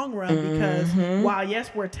the long run because while, yes,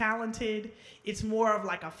 we're talented, it's more of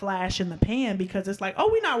like a flash in the pan because it's like, oh,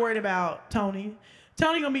 we're not worried about Tony.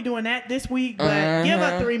 Tony gonna be doing that this week, but give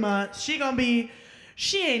her 3 months.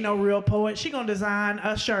 She ain't no real poet. She gonna design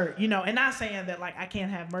a shirt, and not saying that, like, I can't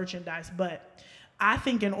have merchandise, but I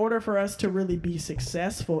think in order for us to really be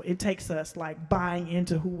successful, it takes us, like, buying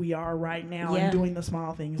into who we are right now and doing the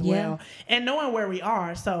small things well and knowing where we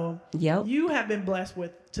are. So you have been blessed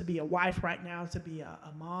to be a wife right now, to be a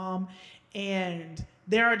mom, and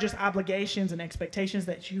there are just obligations and expectations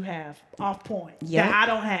that you have off point that I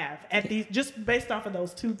don't have at these, just based off of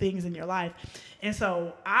those two things in your life. And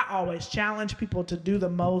so I always challenge people to do the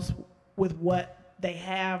most with what they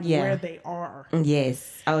have where they are.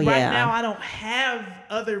 Yes. Oh, right now, I don't have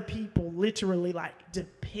other people literally, like,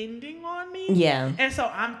 depending on me. Yeah. And so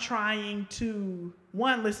I'm trying to,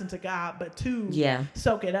 one, listen to God, but two,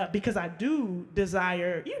 soak it up, because I do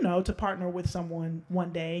desire, to partner with someone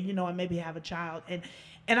one day, and maybe have a child.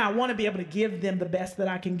 And I want to be able to give them the best that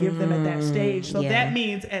I can give them at that stage. So that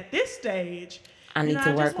means at this stage, I need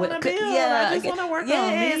to work with. I just want to work on me.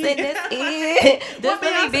 And that's it. Just let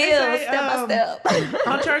me build step by step.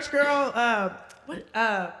 On Church Girl,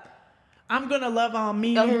 I'm gonna love on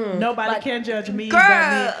me. Nobody can judge me. Girl,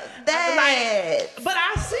 but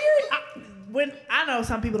I seriously, when I know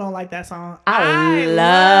some people don't like that song. I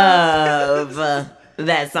love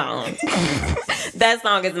that song. That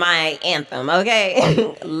song is my anthem,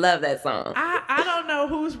 okay? Love that song. I don't know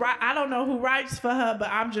who's right. I don't know who writes for her, but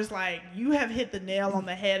I'm just like, you have hit the nail on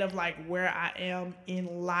the head of like where I am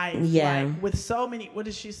in life. Yeah. Like, with so many, what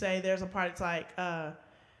did she say? There's a part, it's like,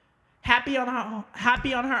 happy on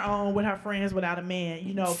her own with her friends without a man.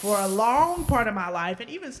 You know, for a long part of my life, and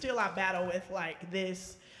even still I battle with like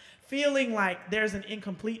this feeling like there's an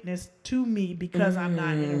incompleteness to me because I'm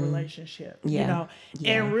not in a relationship, you know,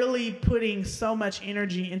 and really putting so much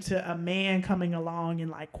energy into a man coming along and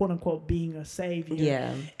like quote unquote being a savior.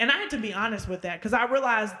 Yeah. And I had to be honest with that because I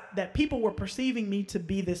realized that people were perceiving me to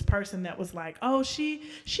be this person that was like, oh, she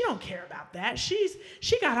don't care about that. She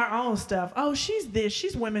got her own stuff. Oh, she's this.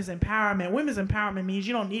 She's women's empowerment. Women's empowerment means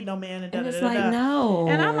you don't need no man. And it's like, no.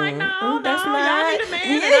 And I'm like, no, that's y'all not. need a man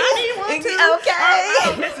and I need one too. Okay. I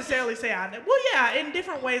don't necessarily say in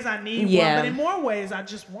different ways I need one, but in more ways I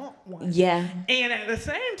just want one. Yeah. And at the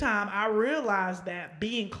same time, I realized that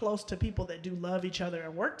being close to people that do love each other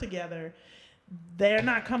and work together, they're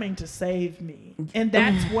not coming to save me. And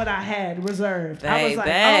that's what I had reserved. I was like,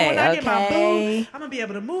 oh, when I get my boo, I'm going to be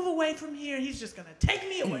able to move away from here. He's just going to take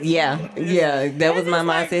me away from Yeah. That was my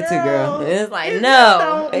mindset too, girl. It's like,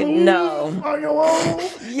 no. On your own.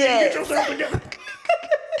 Yes. Get yourself together.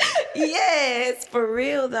 Yes, for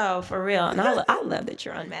real though, for real. And I love that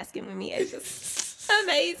you're unmasking with me. It's just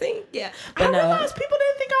amazing. Yeah. But I realized people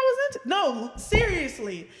didn't think I was into. No,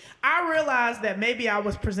 seriously. I realized that maybe I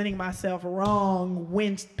was presenting myself wrong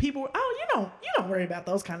when people were, oh, you don't worry about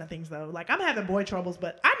those kind of things though. Like, I'm having boy troubles,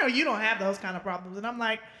 but I know you don't have those kind of problems. And I'm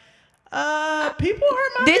like, people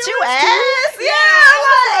hurt my Did you feelings ask? too. Yeah,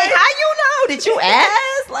 like, how you know? Did you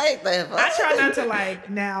ask? Like, I try not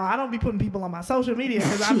to now. I don't be putting people on my social media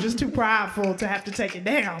because I'm just too prideful to have to take it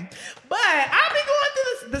down. But I've been going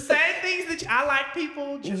through the same things that I like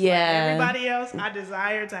people just like everybody else. I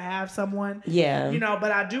desire to have someone. Yeah. You know,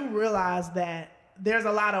 but I do realize that there's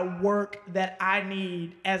a lot of work that I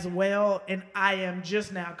need as well, and I am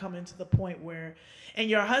just now coming to the point where. And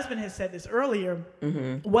your husband has said this earlier.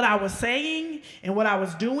 What I was saying and what I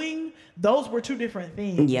was doing, those were two different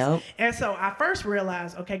things. Yep. And so I first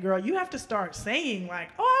realized, okay, girl, you have to start saying like,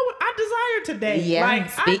 oh, I desire today. Yeah. Like,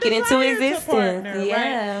 speak it into existence. Partner,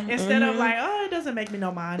 yeah. Right? Instead of like, oh, it doesn't make me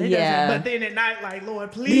no mind. It Yeah. doesn't. But then at night, like,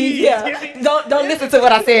 Lord, please. Give me, Don't listen to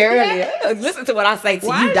what I said earlier. Listen to what I say to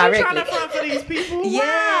Why you directly. Why are you trying to front for these people?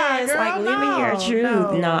 Yes, girl, like living your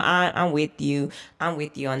truth. No, I'm with you. I'm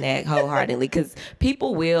with you on that wholeheartedly because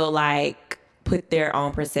people will like put their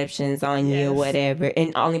own perceptions on you or whatever,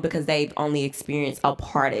 and only because they've only experienced a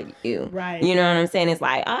part of you. Right. You know what I'm saying? It's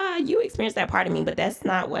like, you experienced that part of me, but that's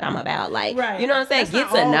not what I'm about. Like, you know what I'm saying?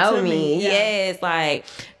 That's Get to know me. Yeah. Yes, like,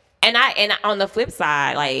 and on the flip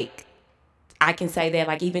side, like, I can say that,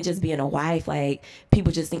 like, even just being a wife, like,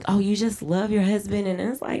 people just think, oh, you just love your husband, and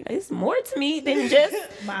it's like, it's more to me than just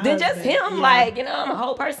him. Yeah. Like, you know, I'm a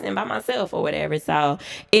whole person by myself or whatever. So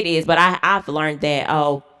it is, but I've learned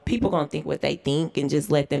that, people gonna think what they think, and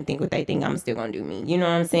just let them think what they think. I'm still gonna do me. You know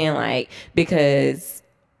what I'm saying? Like, because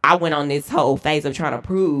I went on this whole phase of trying to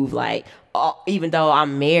prove, like, even though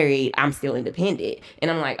I'm married, I'm still independent,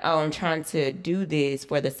 and I'm like, I'm trying to do this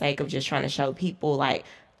for the sake of just trying to show people, like,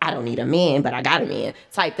 I don't need a man, but I got a man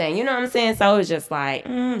type thing. You know what I'm saying? So it's just like,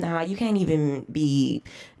 nah, you can't even be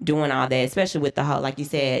doing all that, especially with the whole, like you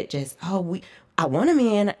said, just, I want a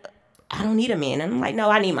man. I don't need a man. And I'm like, no,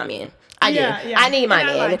 I need my man. I need my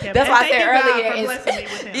man. Like that's why I said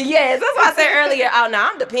earlier. Yes, that's why I said earlier. Oh no,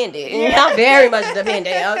 I'm dependent. Yeah. I'm very much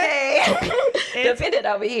dependent. Okay, dependent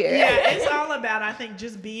over here. Yeah, it's all about, I think,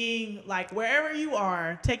 just being like wherever you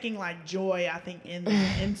are, taking like joy. I think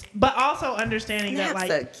but also understanding that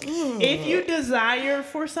like if you desire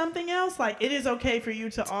for something else, like it is okay for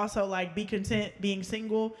you to also like be content being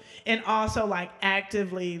single and also like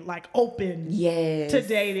actively like open to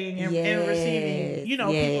dating and receiving people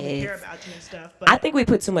who care about you and stuff. But I think we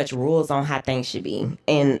put too much rules on how things should be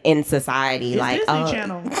in society. It's like Disney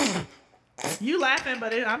Channel. You laughing,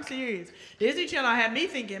 but I'm serious. Disney Channel had me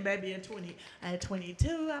thinking, baby, at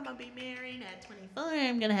 22, I'm gonna be married. At 24,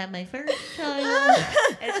 I'm gonna have my first child.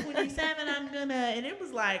 At 27, I'm gonna, and it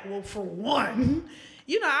was like, well, for one,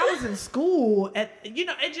 I was in school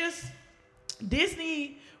it just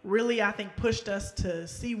Disney really, I think, pushed us to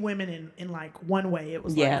see women in like one way. It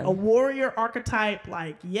was like a warrior archetype,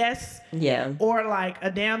 like or like a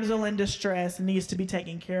damsel in distress needs to be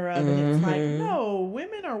taken care of. And it's like, no,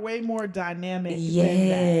 women are way more dynamic than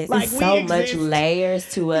that. Like, so much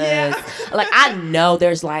layers to us. Like, I know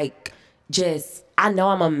there's like I know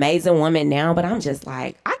I'm an amazing woman now, but I'm just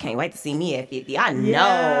like, I can't wait to see me at 50. I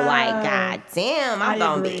know, like, God damn, I'm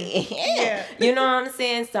going to be. Yeah. You know what I'm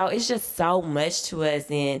saying? So it's just so much to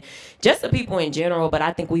us, and just the people in general, but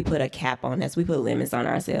I think we put a cap on us. We put limits on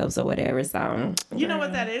ourselves or whatever. So you know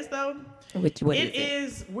what that is, though? What it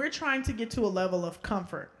is, we're trying to get to a level of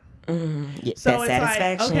comfort. Yeah, so that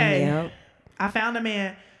it's like, okay, yeah. I found a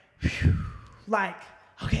man, like,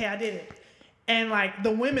 okay, I did it. And like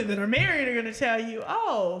the women that are married are going to tell you,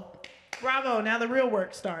 oh, bravo, now the real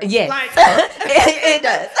work starts. Yes. Like, it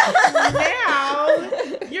does.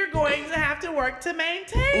 Now you're going to have to work to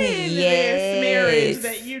maintain this marriage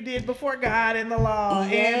that you did before God and the law.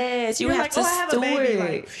 Yes, and you have like, to oh, I have a baby. steward.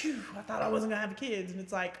 Like, phew, I thought I wasn't going to have kids. And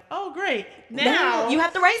it's like, oh, great. Now you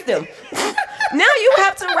have to raise them. Now you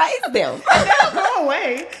have to raise them. And they don't go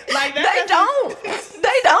away. Like that.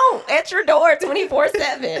 They don't. At your door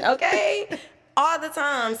 24/7, okay? All the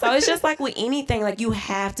time. So it's just like with anything, like you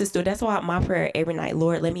have to steward. That's why my prayer every night,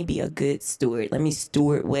 Lord, let me be a good steward. Let me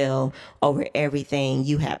steward well over everything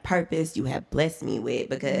you have purpose, you have blessed me with,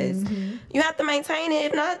 because you have to maintain it.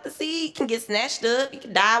 If not, the seed can get snatched up, you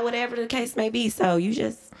can die, whatever the case may be. So you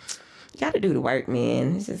got to do the work,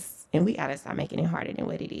 man. It's just, and we got to stop making it harder than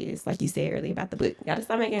what it is. Like you said earlier about the book. Got to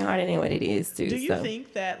stop making it harder than what it is, too. Do you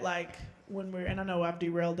think that, like, when we're, and I know I've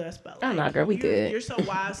derailed us, but like, oh no, girl, we good. You're so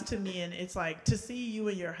wise to me, and it's like to see you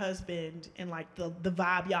and your husband and like the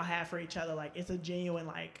vibe y'all have for each other. Like it's a genuine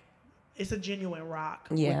rock.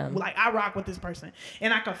 Yeah. Like I rock with this person,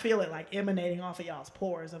 and I can feel it like emanating off of y'all's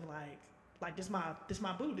pores of like this my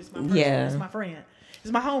boo, this my person, this my friend,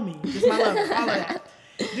 this my homie, this my lover, all of that.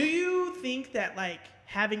 Do you think that like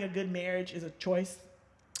having a good marriage is a choice?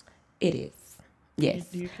 It is. Yes.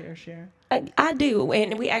 Do you care, share? I do,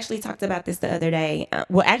 and we actually talked about this the other day.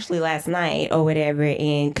 Well, actually last night or whatever,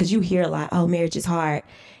 and because you hear a lot, oh, marriage is hard.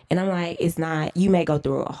 And I'm like, it's not. You may go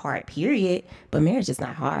through a hard period, but marriage is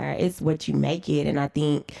not hard. It's what you make it. And I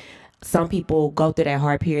think some people go through that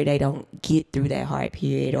hard period, they don't get through that hard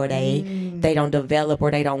period, or they don't develop,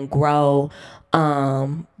 or they don't grow.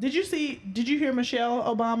 Did you hear Michelle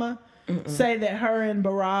Obama say that her and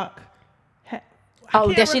Barack...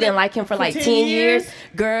 Oh, that she didn't like him for like 10 years?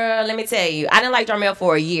 Girl, let me tell you. I didn't like Jarmel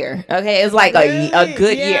for a year. Okay? It was like a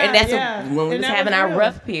good year. And that's when we was having our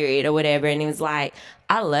rough period or whatever. And it was like,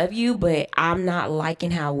 I love you, but I'm not liking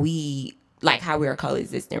how we're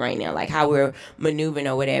coexisting right now. Like how we're maneuvering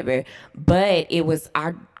or whatever. But it was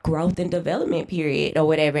our growth and development period or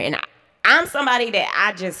whatever. And I'm somebody that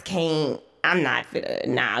I just can't. I'm not fit.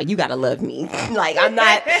 Nah, you gotta love me. Like I'm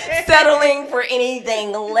not settling for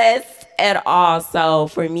anything less at all. So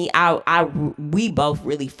for me, we both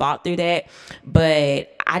really fought through that,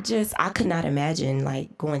 but I could not imagine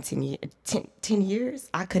like going 10 years.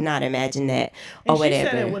 I could not imagine that or whatever.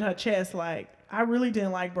 She said it with her chest, like I really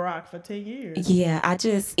didn't like Barack for 10 years. Yeah,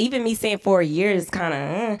 even me saying 4 years kind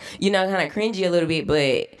of, kind of cringy a little bit,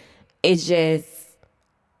 but it's just.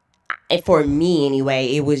 And for me, anyway,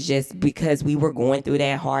 it was just because we were going through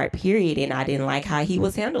that hard period and I didn't like how he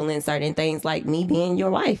was handling certain things, like me being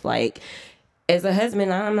your wife. Like, as a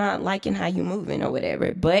husband, I'm not liking how you moving or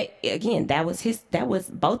whatever. But again, that was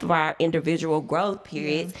both of our individual growth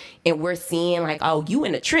periods. Yeah. And we're seeing like, oh, you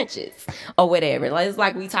in the trenches or whatever. Like, it's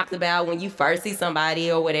like we talked about when you first see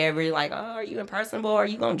somebody or whatever, like, oh, are you impersonable? Or are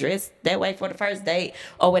you going to dress that way for the first date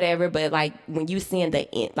or whatever? But like when you seeing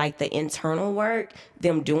the internal work,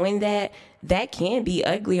 them doing that can be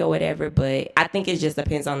ugly or whatever, but I think it just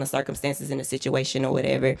depends on the circumstances and the situation or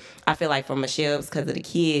whatever. I feel like for Michelle's, because of the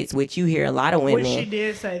kids, which you hear a lot of women. Which she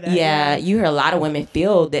did say that. Yeah, you hear a lot of women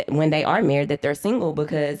feel that when they are married that they're single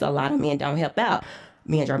because a lot of men don't help out.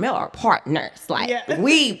 Me and Jarmel are partners. Like,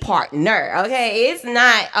 we partner, okay? It's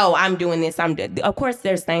not, oh, I'm doing this. Of course,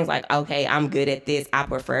 there's things like, okay, I'm good at this. I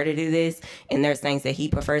prefer to do this. And there's things that he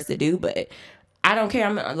prefers to do, but I don't care.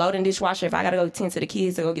 I'm loading dishwasher. If I gotta go tend to the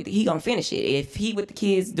kids to go get he gonna finish it. If he with the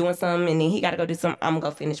kids doing something and then he gotta go do something, I'm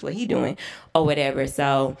gonna finish what he doing or whatever.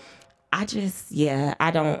 So I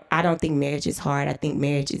don't think marriage is hard. I think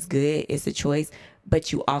marriage is good. It's a choice,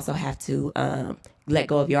 but you also have to let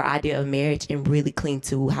go of your idea of marriage and really cling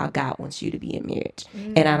to how God wants you to be in marriage.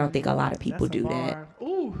 And I don't think a lot of people do that.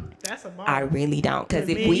 Ooh, that's a bar. I really don't, because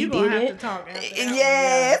if we did it,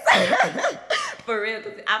 yes. For real,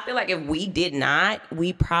 because I feel like if we did not,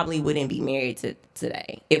 we probably wouldn't be married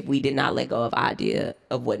today if we did not let go of idea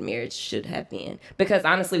of what marriage should have been. Because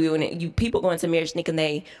honestly, we wouldn't. People go into marriage thinking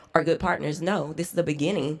they are good partners. No, this is the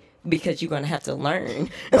beginning, because you're going to have to learn.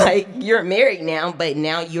 Like, you're married now, but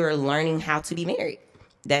now you're learning how to be married.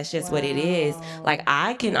 That's just what it is. Like,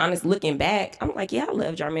 I can honestly, looking back, I'm like, yeah, I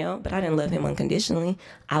love Jarmel, but I didn't love him unconditionally.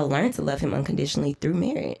 I learned to love him unconditionally through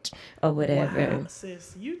marriage or whatever. Wow,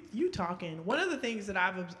 sis, you talking. One of the things that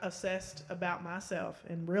I've assessed about myself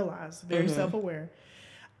and realized, very self-aware,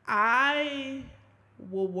 I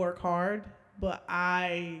will work hard, but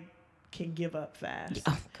I can give up fast.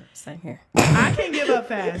 Oh, same here. I can give up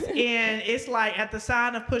fast. And it's like at the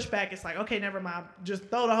sign of pushback, it's like, okay, never mind. Just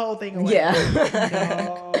throw the whole thing away. Yeah.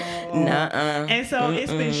 No. Nuh-uh. And so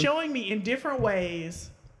it's been showing me in different ways.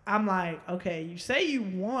 I'm like, okay, you say you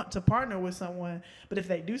want to partner with someone, but if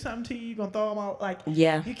they do something to you, you're going to throw them out. Like,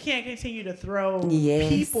 yeah. You can't continue to throw Yes.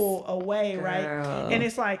 people away, Girl. right? And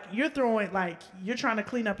it's like, you're throwing, like, you're trying to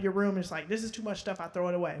clean up your room. It's like, this is too much stuff. I throw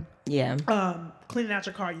it away. Yeah. Cleaning out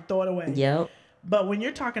your car, you throw it away. Yep. But when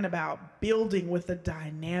you're talking about building with a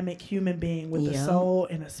dynamic human being with a soul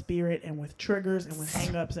and a spirit and with triggers and with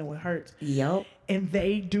hangups and with hurts, and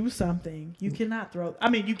they do something, you cannot throw. I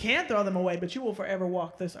mean, you can throw them away, but you will forever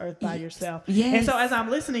walk this earth by yourself. Yes. And so, as I'm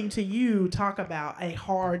listening to you talk about a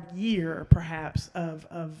hard year, perhaps of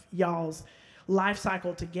y'all's life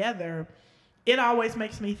cycle together, it always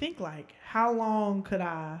makes me think like, how long could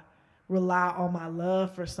I rely on my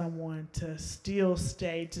love for someone to still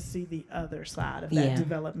stay to see the other side of that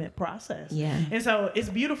development process. Yeah. And so it's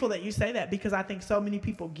beautiful that you say that, because I think so many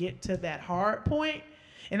people get to that hard point,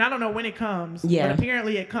 and I don't know when it comes, but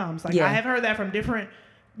apparently it comes. Like I have heard that from different,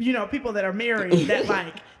 people that are married, that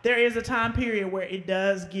like there is a time period where it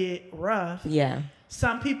does get rough. Yeah.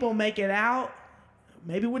 Some people make it out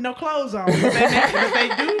maybe with no clothes on. If they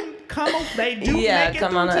do make it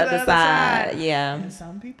come through on to the other side. Yeah. And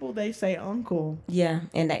some people, they say uncle. Yeah.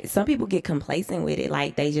 And some people get complacent with it.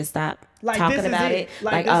 Like they just stop talking about it.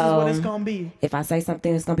 Like this is what it's going to be. If I say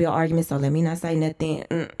something, it's going to be an argument. So let me not say nothing.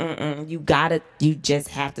 You just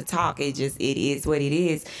have to talk. It is what it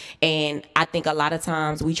is. And I think a lot of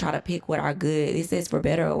times we try to pick what our good, it says for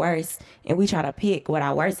better or worse. And we try to pick what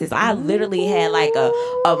our worst is. I literally had like a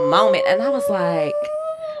moment, and I was like,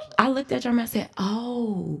 I looked at Jermaine and said,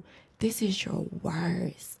 oh, this is your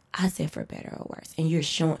worst. I said for better or worse. And you're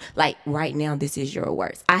showing, like right now, this is your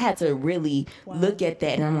worst. I had to really look at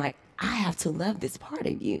that, and I'm like, I have to love this part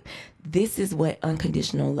of you. This is what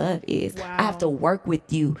unconditional love is. Wow. I have to work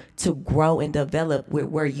with you to grow and develop with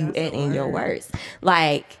where you at in your worst.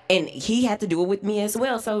 Like, and he had to do it with me as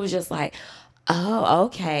well. So it was just like, oh,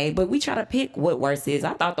 okay. But we try to pick what worse is.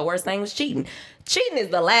 I thought the worst thing was cheating. Cheating is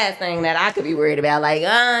the last thing that I could be worried about. Like, no,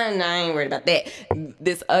 I ain't worried about that.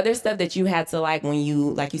 This other stuff that you have to, like, when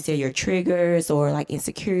you, like you said, your triggers or like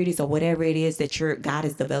insecurities or whatever it is that God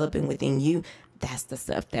is developing within you, that's the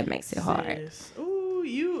stuff that makes it hard.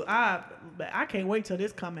 Ooh, I can't wait till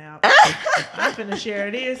this come out. I'm finna share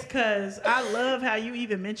this, because I love how you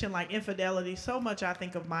even mentioned like infidelity. So much I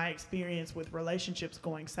think of my experience with relationships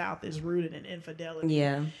going south is rooted in infidelity.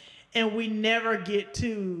 Yeah. And we never get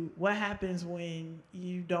to what happens when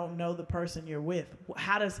you don't know the person you're with.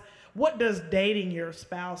 What does dating your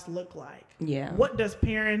spouse look like? Yeah. What does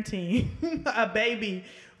parenting a baby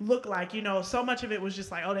look like? So much of it was just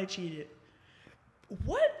like, oh, they cheated.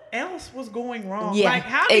 What else was going wrong? Yeah, like,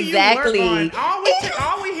 how do you work on? All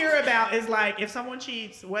we hear about is like, if someone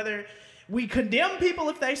cheats, whether we condemn people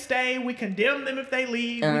if they stay, we condemn them if they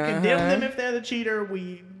leave, we condemn them if they're the cheater,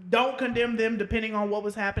 we don't condemn them depending on what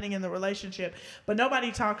was happening in the relationship. But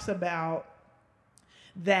nobody talks about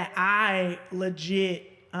that I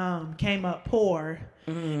legit came up poor.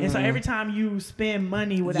 And so every time you spend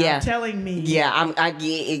money without telling me, I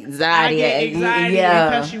get anxiety.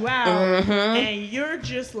 And cuss you out, and you're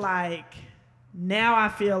just like, now I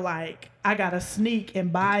feel like I gotta sneak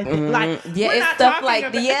and buy things. Like, it's stuff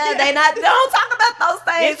like they don't talk about those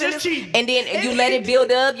things. It's just cheating. And then you let it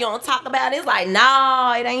build up. You don't talk about it. It's like,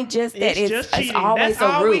 no, it ain't just that. It's always That's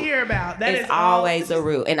all root. we hear about. It's always a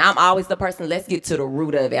root. And I'm always the person, let's get to the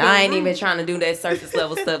root of it. I ain't even trying to do that surface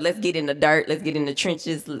level stuff. Let's get in the dirt. Let's get in the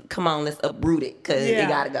trenches. Come on, let's uproot it, because it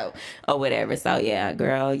gotta go or whatever. So that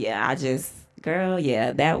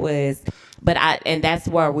was. And that's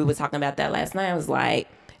where we were talking about that last night. I was like,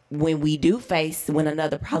 when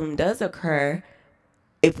another problem does occur,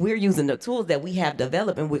 if we're using the tools that we have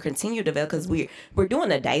developed and we continue to develop, because we're doing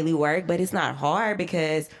the daily work, but it's not hard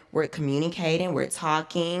because we're communicating, we're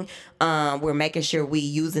talking, we're making sure we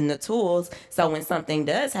using the tools. So when something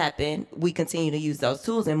does happen, we continue to use those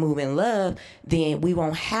tools and move in love, then we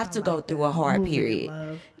won't have to go through a hard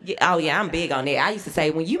period. I'm big on that. I used to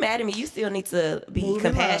say, when you mad at me, you still need to be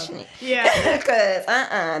compassionate. Yeah. Because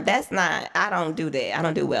that's not, I don't do that. I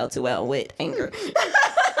don't do well too well with anger.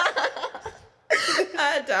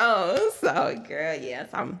 I don't. So, girl, yes.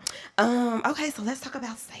 Okay, so let's talk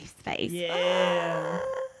about safe space. Yeah.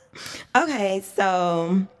 Okay,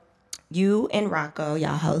 so you and Rocco,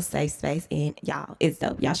 y'all host Safe Space, and y'all, it's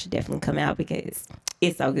dope. Y'all should definitely come out because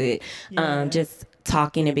it's so good. Yeah. Just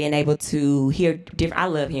talking and being able to hear different. I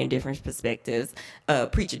love hearing different perspectives.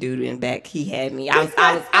 Preacher dude in back, he had me.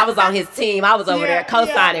 I was on his team. I was over there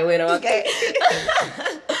co-signing with him. Okay.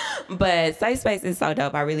 But Safe Space is so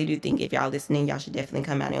dope. I really do think if y'all listening, y'all should definitely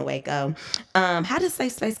come out and Waco. How did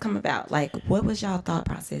Safe Space come about? Like, what was y'all thought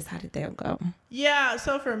process? How did that go? Yeah,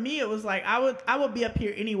 so for me, it was like I would be up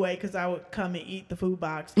here anyway because I would come and eat the food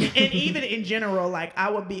box. And even in general, like I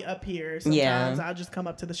would be up here. Sometimes I'll just come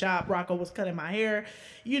up to the shop. Rocco was cutting my hair.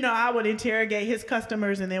 You know, I would interrogate his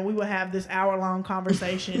customers and then we would have this hour-long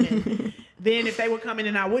conversation. And then if they would come in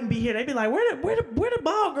and I wouldn't be here, they'd be like, where the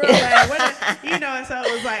ball girl at? You know, and so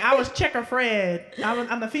it was like I was Checker Fred.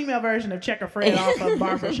 I'm the female version of Checker Fred off of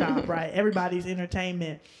Barbershop, right? Everybody's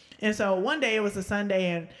entertainment. And so one day it was a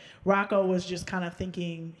Sunday and Rocco was just kind of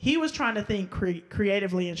thinking, he was trying to think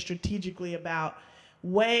creatively and strategically about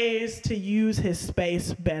ways to use his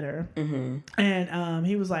space better. Mm-hmm. And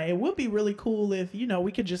he was like, it would be really cool if, you know,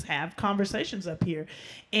 we could just have conversations up here.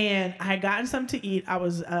 And I had gotten something to eat. I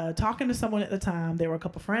was talking to someone at the time. There were a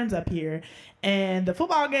couple friends up here. And the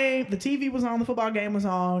football game, the TV was on, the football game was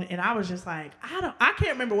on. And I was just like, I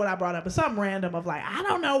can't remember what I brought up, but something random of like, I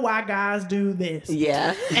don't know why guys do this.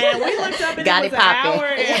 Yeah. And we looked up and it was an hour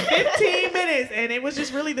and 15 minutes. And it was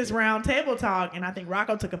just really this round table talk. And I think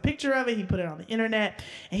Rocco took a picture of it. He put it on the internet.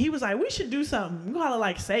 And he was like, we should do something. We call it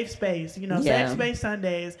like Safe Space, you know, Safe Space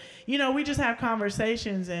Sundays. You know, we just have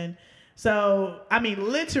conversations. And so, I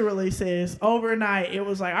mean, literally, sis, overnight, it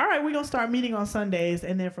was like, all right, we're going to start meeting on Sundays.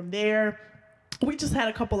 And then from there, we just had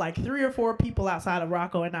a couple, like 3 or 4 people outside of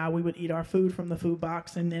Rocco and I. We would eat our food from the food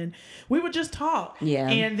box and then we would just talk. Yeah.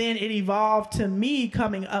 And then it evolved to me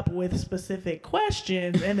coming up with specific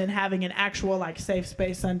questions and then having an actual like Safe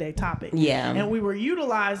Space Sunday topic. Yeah. And we were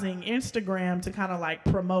utilizing Instagram to kind of like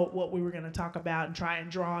promote what we were going to talk about and try and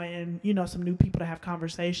draw in, you know, some new people to have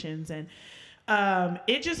conversations. And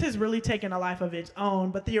it just has really taken a life of its own,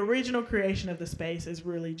 but the original creation of the space is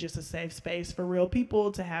really just a safe space for real people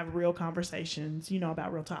to have real conversations, you know,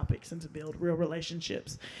 about real topics and to build real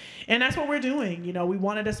relationships. And that's what we're doing. You know, we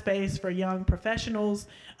wanted a space for young professionals.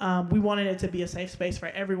 We wanted it to be a safe space for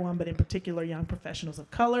everyone, but in particular, young professionals of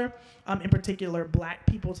color, in particular, Black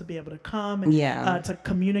people to be able to come and to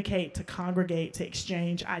communicate, to congregate, to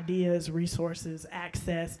exchange ideas, resources,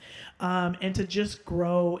 access, and to just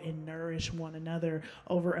grow and nourish one another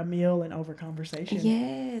over a meal and over conversation.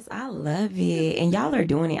 Yes, I love it. And y'all are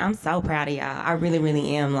doing it. I'm so proud of y'all. I really,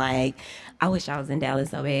 really am. Like, I wish I was in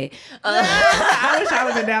Dallas so bad. I wish I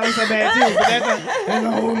was in Dallas so bad too, but that's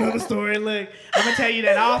a whole nother story. Look, I'm gonna tell you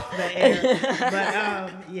that off the air.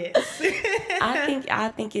 But yes. I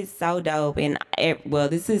think it's so dope. And well,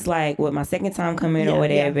 this is like my second time coming or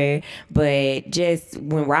whatever. Yeah. But just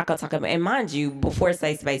when Rocco talked about, and mind you, before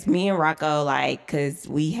Safe Space, me and Rocco, like, cause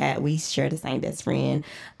we share the same best friend,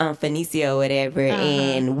 Fenicia or whatever,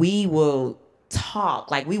 and we will talk,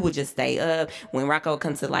 like we would just stay up when Rocco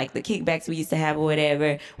comes to like the kickbacks we used to have or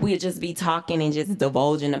whatever. We would just be talking and just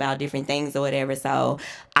divulging about different things or whatever. So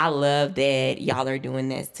I love that y'all are doing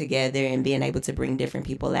this together and being able to bring different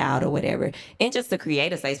people out or whatever, and just to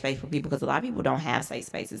create a safe space for people, because a lot of people don't have safe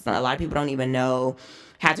spaces. A lot of people don't even know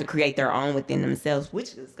how to create their own within themselves,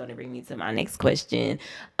 which is going to bring me to my next question.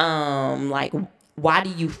 Like, why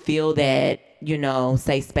do you feel that, you know,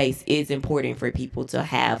 safe space is important for people to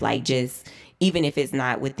have, like, just even if it's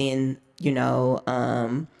not within, you know,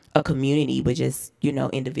 a community, but just, you know,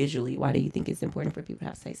 individually? Why do you think it's important for people to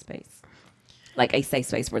have safe space? Like a safe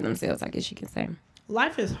space for themselves, I guess you can say.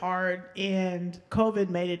 Life is hard, and COVID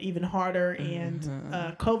made it even harder, and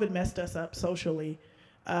COVID messed us up socially,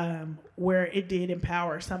 where it did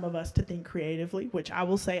empower some of us to think creatively, which I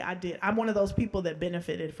will say I did. I'm one of those people that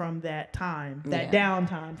benefited from that time, that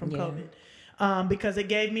downtime from COVID. Because it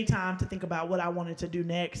gave me time to think about what I wanted to do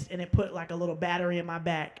next, and it put like a little battery in my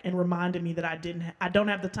back and reminded me that I don't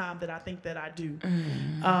have the time that I think that I do,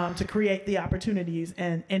 to create the opportunities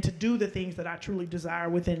and to do the things that I truly desire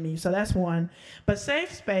within me. So that's one. But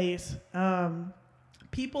safe space,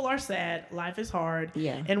 people are sad. Life is hard.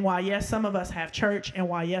 Yeah. And while, yes, some of us have church, and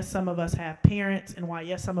while, yes, some of us have parents, and while,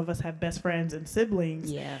 yes, some of us have best friends and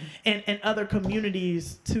siblings, and other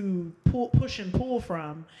communities to push and pull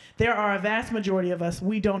from, there are a vast majority of us,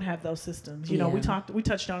 we don't have those systems. You know, we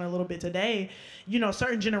touched on it a little bit today. You know,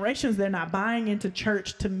 certain generations, they're not buying into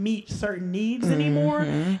church to meet certain needs anymore.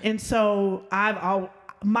 And so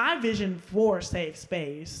my vision for Safe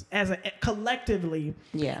Space collectively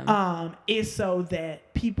is so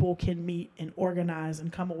that people can meet and organize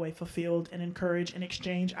and come away fulfilled and encourage and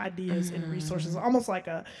exchange ideas and resources, almost like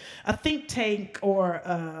a think tank, or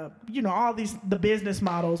all the business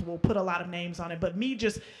models will put a lot of names on it, but me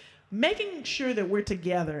just making sure that we're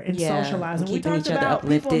together and socializing. We talked about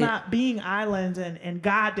people not being islands, and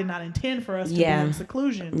God did not intend for us to be in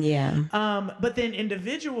seclusion. But then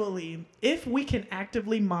individually, if we can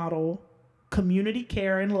actively model community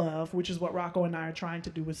care and love, which is what Rocco and I are trying to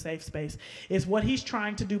do with Safe Space, is what he's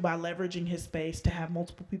trying to do by leveraging his space to have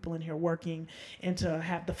multiple people in here working, and to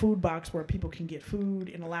have the food box where people can get food,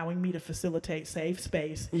 and allowing me to facilitate Safe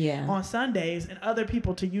Space on Sundays, and other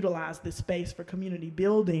people to utilize this space for community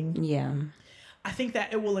building. I think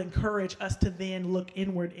that it will encourage us to then look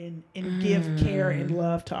inward and give care and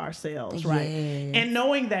love to ourselves, right? And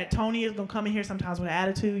knowing that Tony is going to come in here sometimes with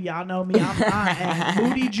attitude. Y'all know me. I'm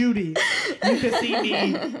Moody Judy. You can see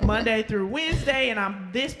me Monday through Wednesday, and I'm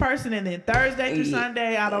this person, and then Thursday through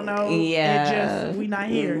Sunday, I don't know. We not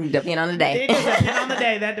here. Depend on the day. It just depends on the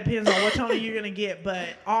day. That depends on what Tony you're going to get. But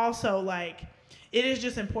also, like, it is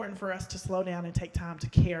just important for us to slow down and take time to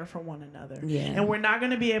care for one another. And we're not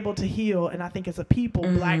going to be able to heal. And I think as a people,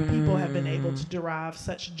 Black people have been able to derive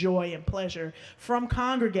such joy and pleasure from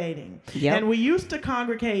congregating. And we used to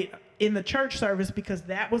congregate in the church service because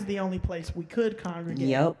that was the only place we could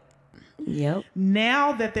congregate.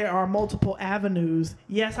 Now that there are multiple avenues,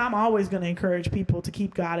 yes, I'm always going to encourage people to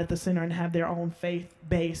keep God at the center and have their own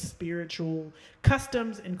faith-based spiritual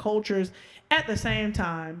customs and cultures. At the same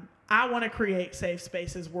time, I want to create safe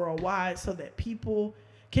spaces worldwide so that people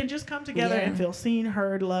can just come together and feel seen,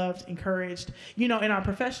 heard, loved, encouraged. In our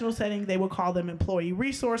professional setting, they would call them employee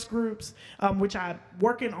resource groups, which I'm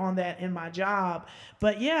working on that in my job.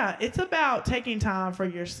 But yeah, it's about taking time for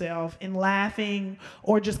yourself and laughing,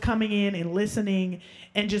 or just coming in and listening,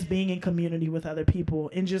 and just being in community with other people,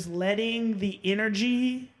 and just letting the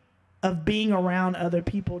energy of being around other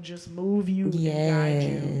people just move you and guide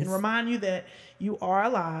you, and remind you that you are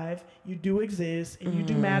alive, you do exist, and you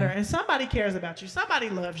do matter, and somebody cares about you. Somebody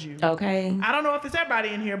loves you. Okay. I don't know if it's everybody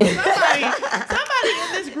in here, but somebody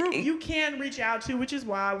in this group you can reach out to, which is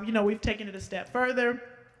why, we've taken it a step further.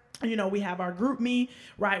 We have our group me,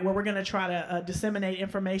 right, where we're going to try to disseminate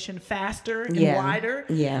information faster and wider.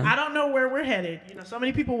 I don't know where we're headed. So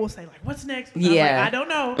many people will say, like, what's next? I don't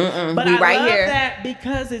know. But I love that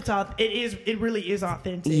because it really is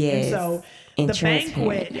authentic. And so the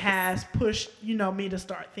banquet has pushed, me to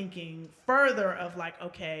start thinking further of, like,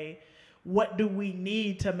 okay, what do we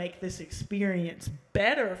need to make this experience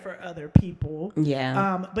better for other people?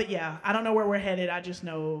 But yeah, I don't know where we're headed. I just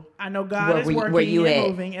know, God is working and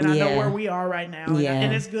moving, and I know where we are right now.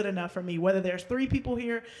 And it's good enough for me. Whether there's 3 people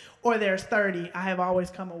here or there's 30, I have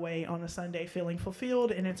always come away on a Sunday feeling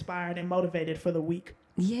fulfilled and inspired and motivated for the week.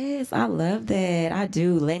 Yes, I love that. I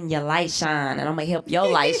do. Letting your light shine, and I'm gonna help your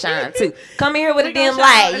light shine too. Come in here with a dim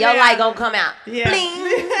light. Your light gonna come out. Bling,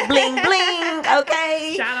 bling, bling.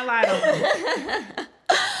 Okay. Shine a light on.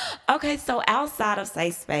 Okay, so outside of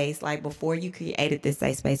Safe Space, like before you created this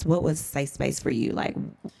Safe Space, what was Safe Space for you? Like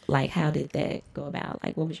how did that go about?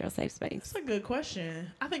 Like, what was your safe space? That's a good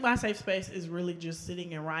question. I think my safe space is really just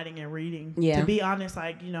sitting and writing and reading. To be honest,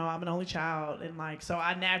 like, I'm an only child, and so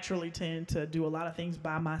I naturally tend to do a lot of things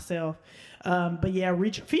by myself. But yeah,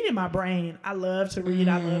 feeding my brain. I love to read.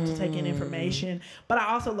 I love to take in information, but I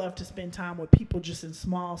also love to spend time with people just in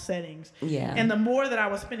small settings. And the more that I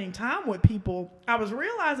was spending time with people, I was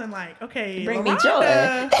realizing, like, okay,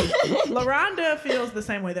 LaRonda feels the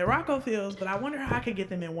same way that Rocco feels, but I wonder how I could get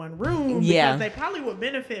them in one room, because they probably would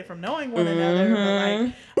benefit from knowing one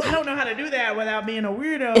another. But I don't know how to do that without being a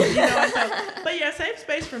weirdo, but yeah, safe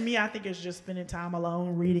space for me, I think, is just spending time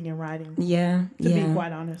alone, reading and writing. To be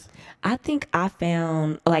quite honest. I think I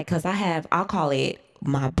found, because I'll call it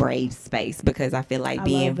my brave space, because I feel like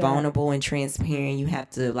being vulnerable and transparent, you have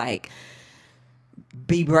to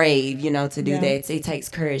be brave, to do that. It takes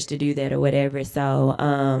courage to do that or whatever. So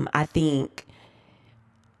I think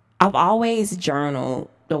I've always journaled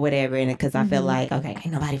or whatever, and because I feel like, okay,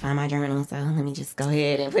 can't nobody find my journal, so let me just go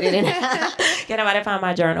ahead and put it in. Can't nobody find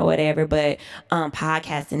my journal or whatever. But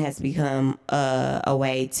podcasting has become a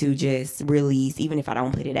way to just release, even if I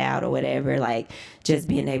don't put it out or whatever, just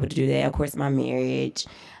being able to do that. Of course, my marriage,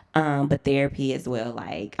 but therapy as well.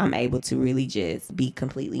 I'm able to really just be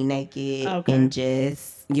completely naked and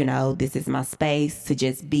just, this is my space to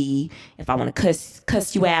just be. If I want to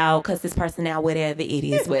cuss you out, cuss this person out, whatever, it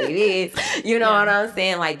is what it is. What I'm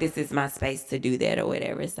saying? This is my space to do that or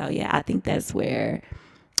whatever. So yeah, I think that's where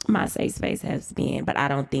my safe space has been, but I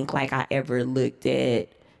don't think like I ever looked at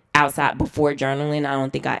outside before journaling. I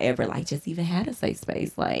don't think I ever like just even had a safe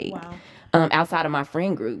space like outside of my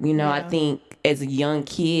friend group. You know, I think as a young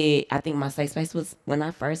kid, I think my safe space was when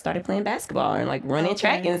I first started playing basketball and like running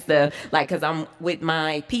track and stuff. Like, cause I'm with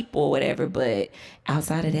my people, whatever. But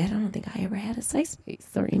outside of that, I don't think I ever had a safe space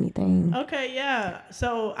or anything. Okay, yeah.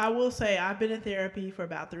 So I will say I've been in therapy for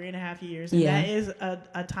about 3.5 years, and that is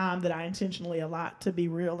a time that I intentionally allot to be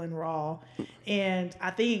real and raw. And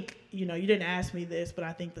I think, you know, you didn't ask me this, but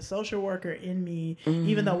I think the social worker in me,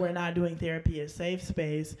 even though we're not doing therapy as safe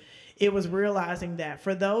space, it was realizing that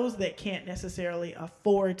for those that can't necessarily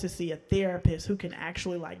afford to see a therapist who can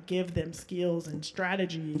actually like give them skills and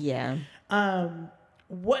strategies. Yeah.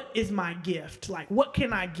 What is my gift? Like, what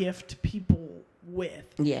can I gift people with?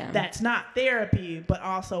 Yeah. That's not therapy, but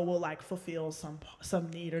also will like fulfill some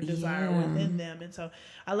need or desire within them. And so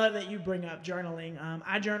I love that you bring up journaling.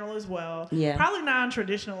 I journal as well. Yeah. Probably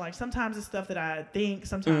non-traditional. Like sometimes it's stuff that I think,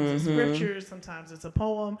 sometimes it's scriptures, sometimes it's a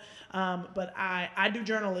poem. But I do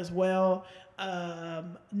journal as well.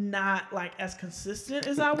 Not like as consistent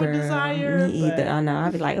as I would desire. Me either. I know.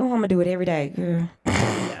 I'd be like, oh, I'm gonna do it every day, girl.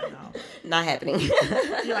 Yeah, no. Not happening.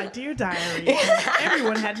 You're like, dear diary,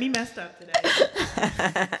 everyone had me messed up today.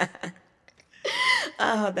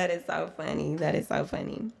 Oh, that is so funny. That is so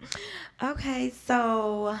funny. Okay,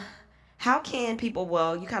 so how can people,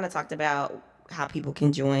 well, you kind of talked about how people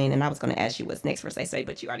can join, and I was going to ask you what's next for Say Say,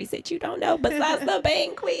 but you already said you don't know besides the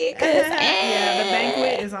banquet. Yeah, the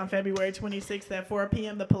banquet is on February 26th at 4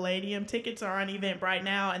 p.m. The Palladium. Tickets are on Eventbrite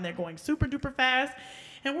now, and they're going super duper fast.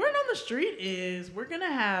 And word on the street is we're going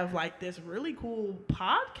to have like this really cool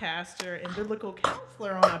podcaster and biblical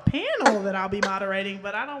counselor on a panel that I'll be moderating,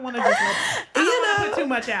 but I don't want to just put too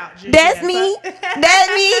much out. That's me. That's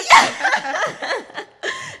me.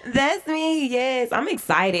 That's me. Yes. I'm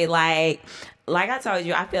excited. Like I told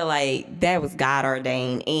you, I feel like that was God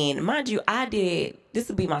ordained. And mind you, this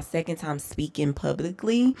will be my second time speaking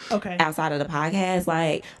publicly outside of the podcast.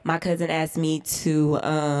 Like my cousin asked me to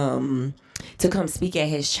come speak at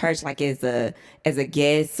his church, like as a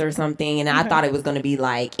guest or something, and I thought it was gonna be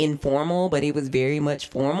like informal, but it was very much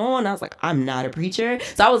formal. And I was like, I'm not a preacher,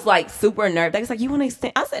 so I was like super nervous. They was like, you want to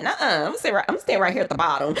extend? I said, I'm staying right here at the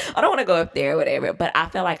bottom. I don't want to go up there or whatever. But I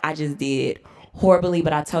felt like I just did horribly.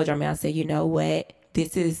 But I told you, I said, you know what?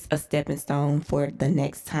 This is a stepping stone for the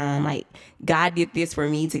next time. Like God did this for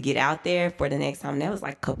me to get out there for the next time. That was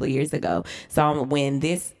like a couple of years ago. So when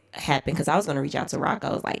this happened, because I was going to reach out to Rock. I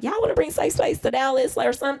was like, y'all want to bring Safe Space to Dallas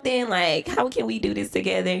or something? Like, how can we do this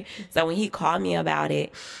together? So when he called me about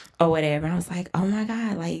it or whatever, I was like, oh my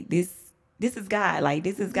God, like this is God. Like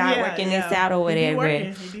this is God working this out or whatever.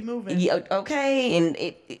 He be moving. Yeah, okay. And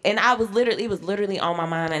it was literally on my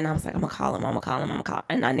mind, and I was like, I'm gonna call him.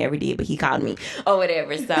 And I never did, but he called me or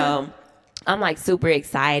whatever. So I'm like super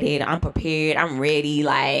excited. I'm prepared. I'm ready.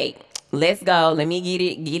 Like, let's go. Let me get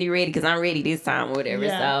it ready, because I'm ready this time or whatever.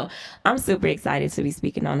 Yeah. So I'm super excited to be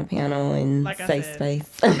speaking on the panel and like Safe Space.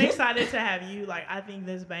 I'm excited to have you. Like, I think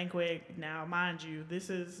this banquet, now mind you,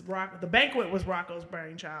 the banquet was Rocco's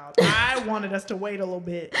brainchild. I wanted us to wait a little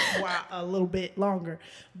bit longer,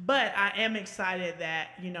 but I am excited that,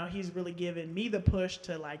 you know, he's really given me the push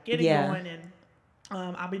to like get it going. And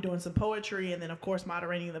I'll be doing some poetry and then, of course,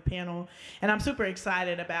 moderating the panel. And I'm super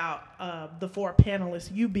excited about the 4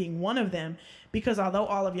 panelists, you being one of them, because although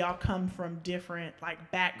all of y'all come from different like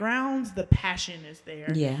backgrounds, the passion is there.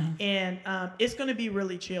 Yeah. And it's going to be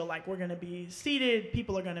really chill. Like, we're going to be seated.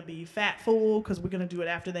 People are going to be fat full because we're going to do it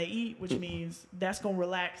after they eat, which means that's going to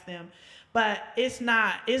relax them. But it's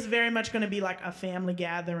very much going to be like a family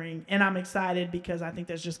gathering. And I'm excited because I think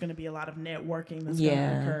there's just going to be a lot of networking that's going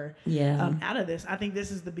to occur out of this. I think this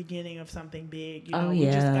is the beginning of something big. You know, we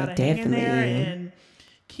just got to hang in there and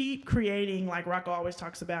keep creating, like Rocco always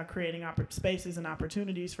talks about, creating spaces and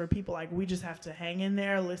opportunities for people. Like, we just have to hang in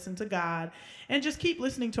there, listen to God, and just keep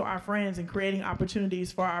listening to our friends and creating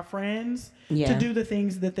opportunities for our friends to do the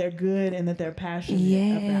things that they're good and that they're passionate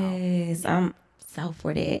about. Yes, so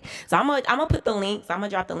for that. So I'm gonna put the links. I'm gonna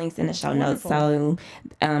drop the links in the show notes. So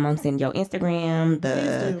I'm sending your Instagram,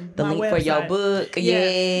 the link website for your book.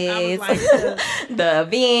 Yes. Like the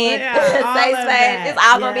event. Safe Space. It's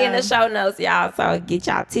all gonna be in the show notes, y'all. So get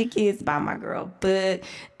y'all tickets, buy my girl book.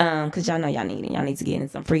 Because y'all know y'all need it. Y'all need to get in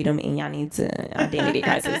some freedom and y'all need to identity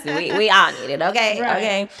crisis. We all need it, okay? Right.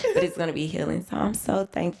 Okay. But it's going to be healing. So I'm so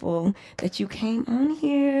thankful that you came on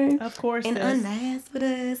here. Of course. And unmasked with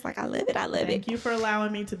us. Like, I love it. Thank you for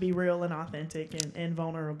allowing me to be real and authentic and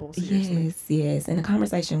vulnerable. Seriously. Yes. And the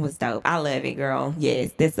conversation was dope. I love it, girl.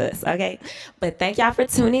 Yes, this us, okay? But thank y'all for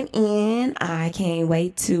tuning in. I can't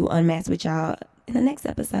wait to unmask with y'all in the next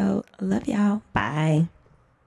episode. Love y'all. Bye.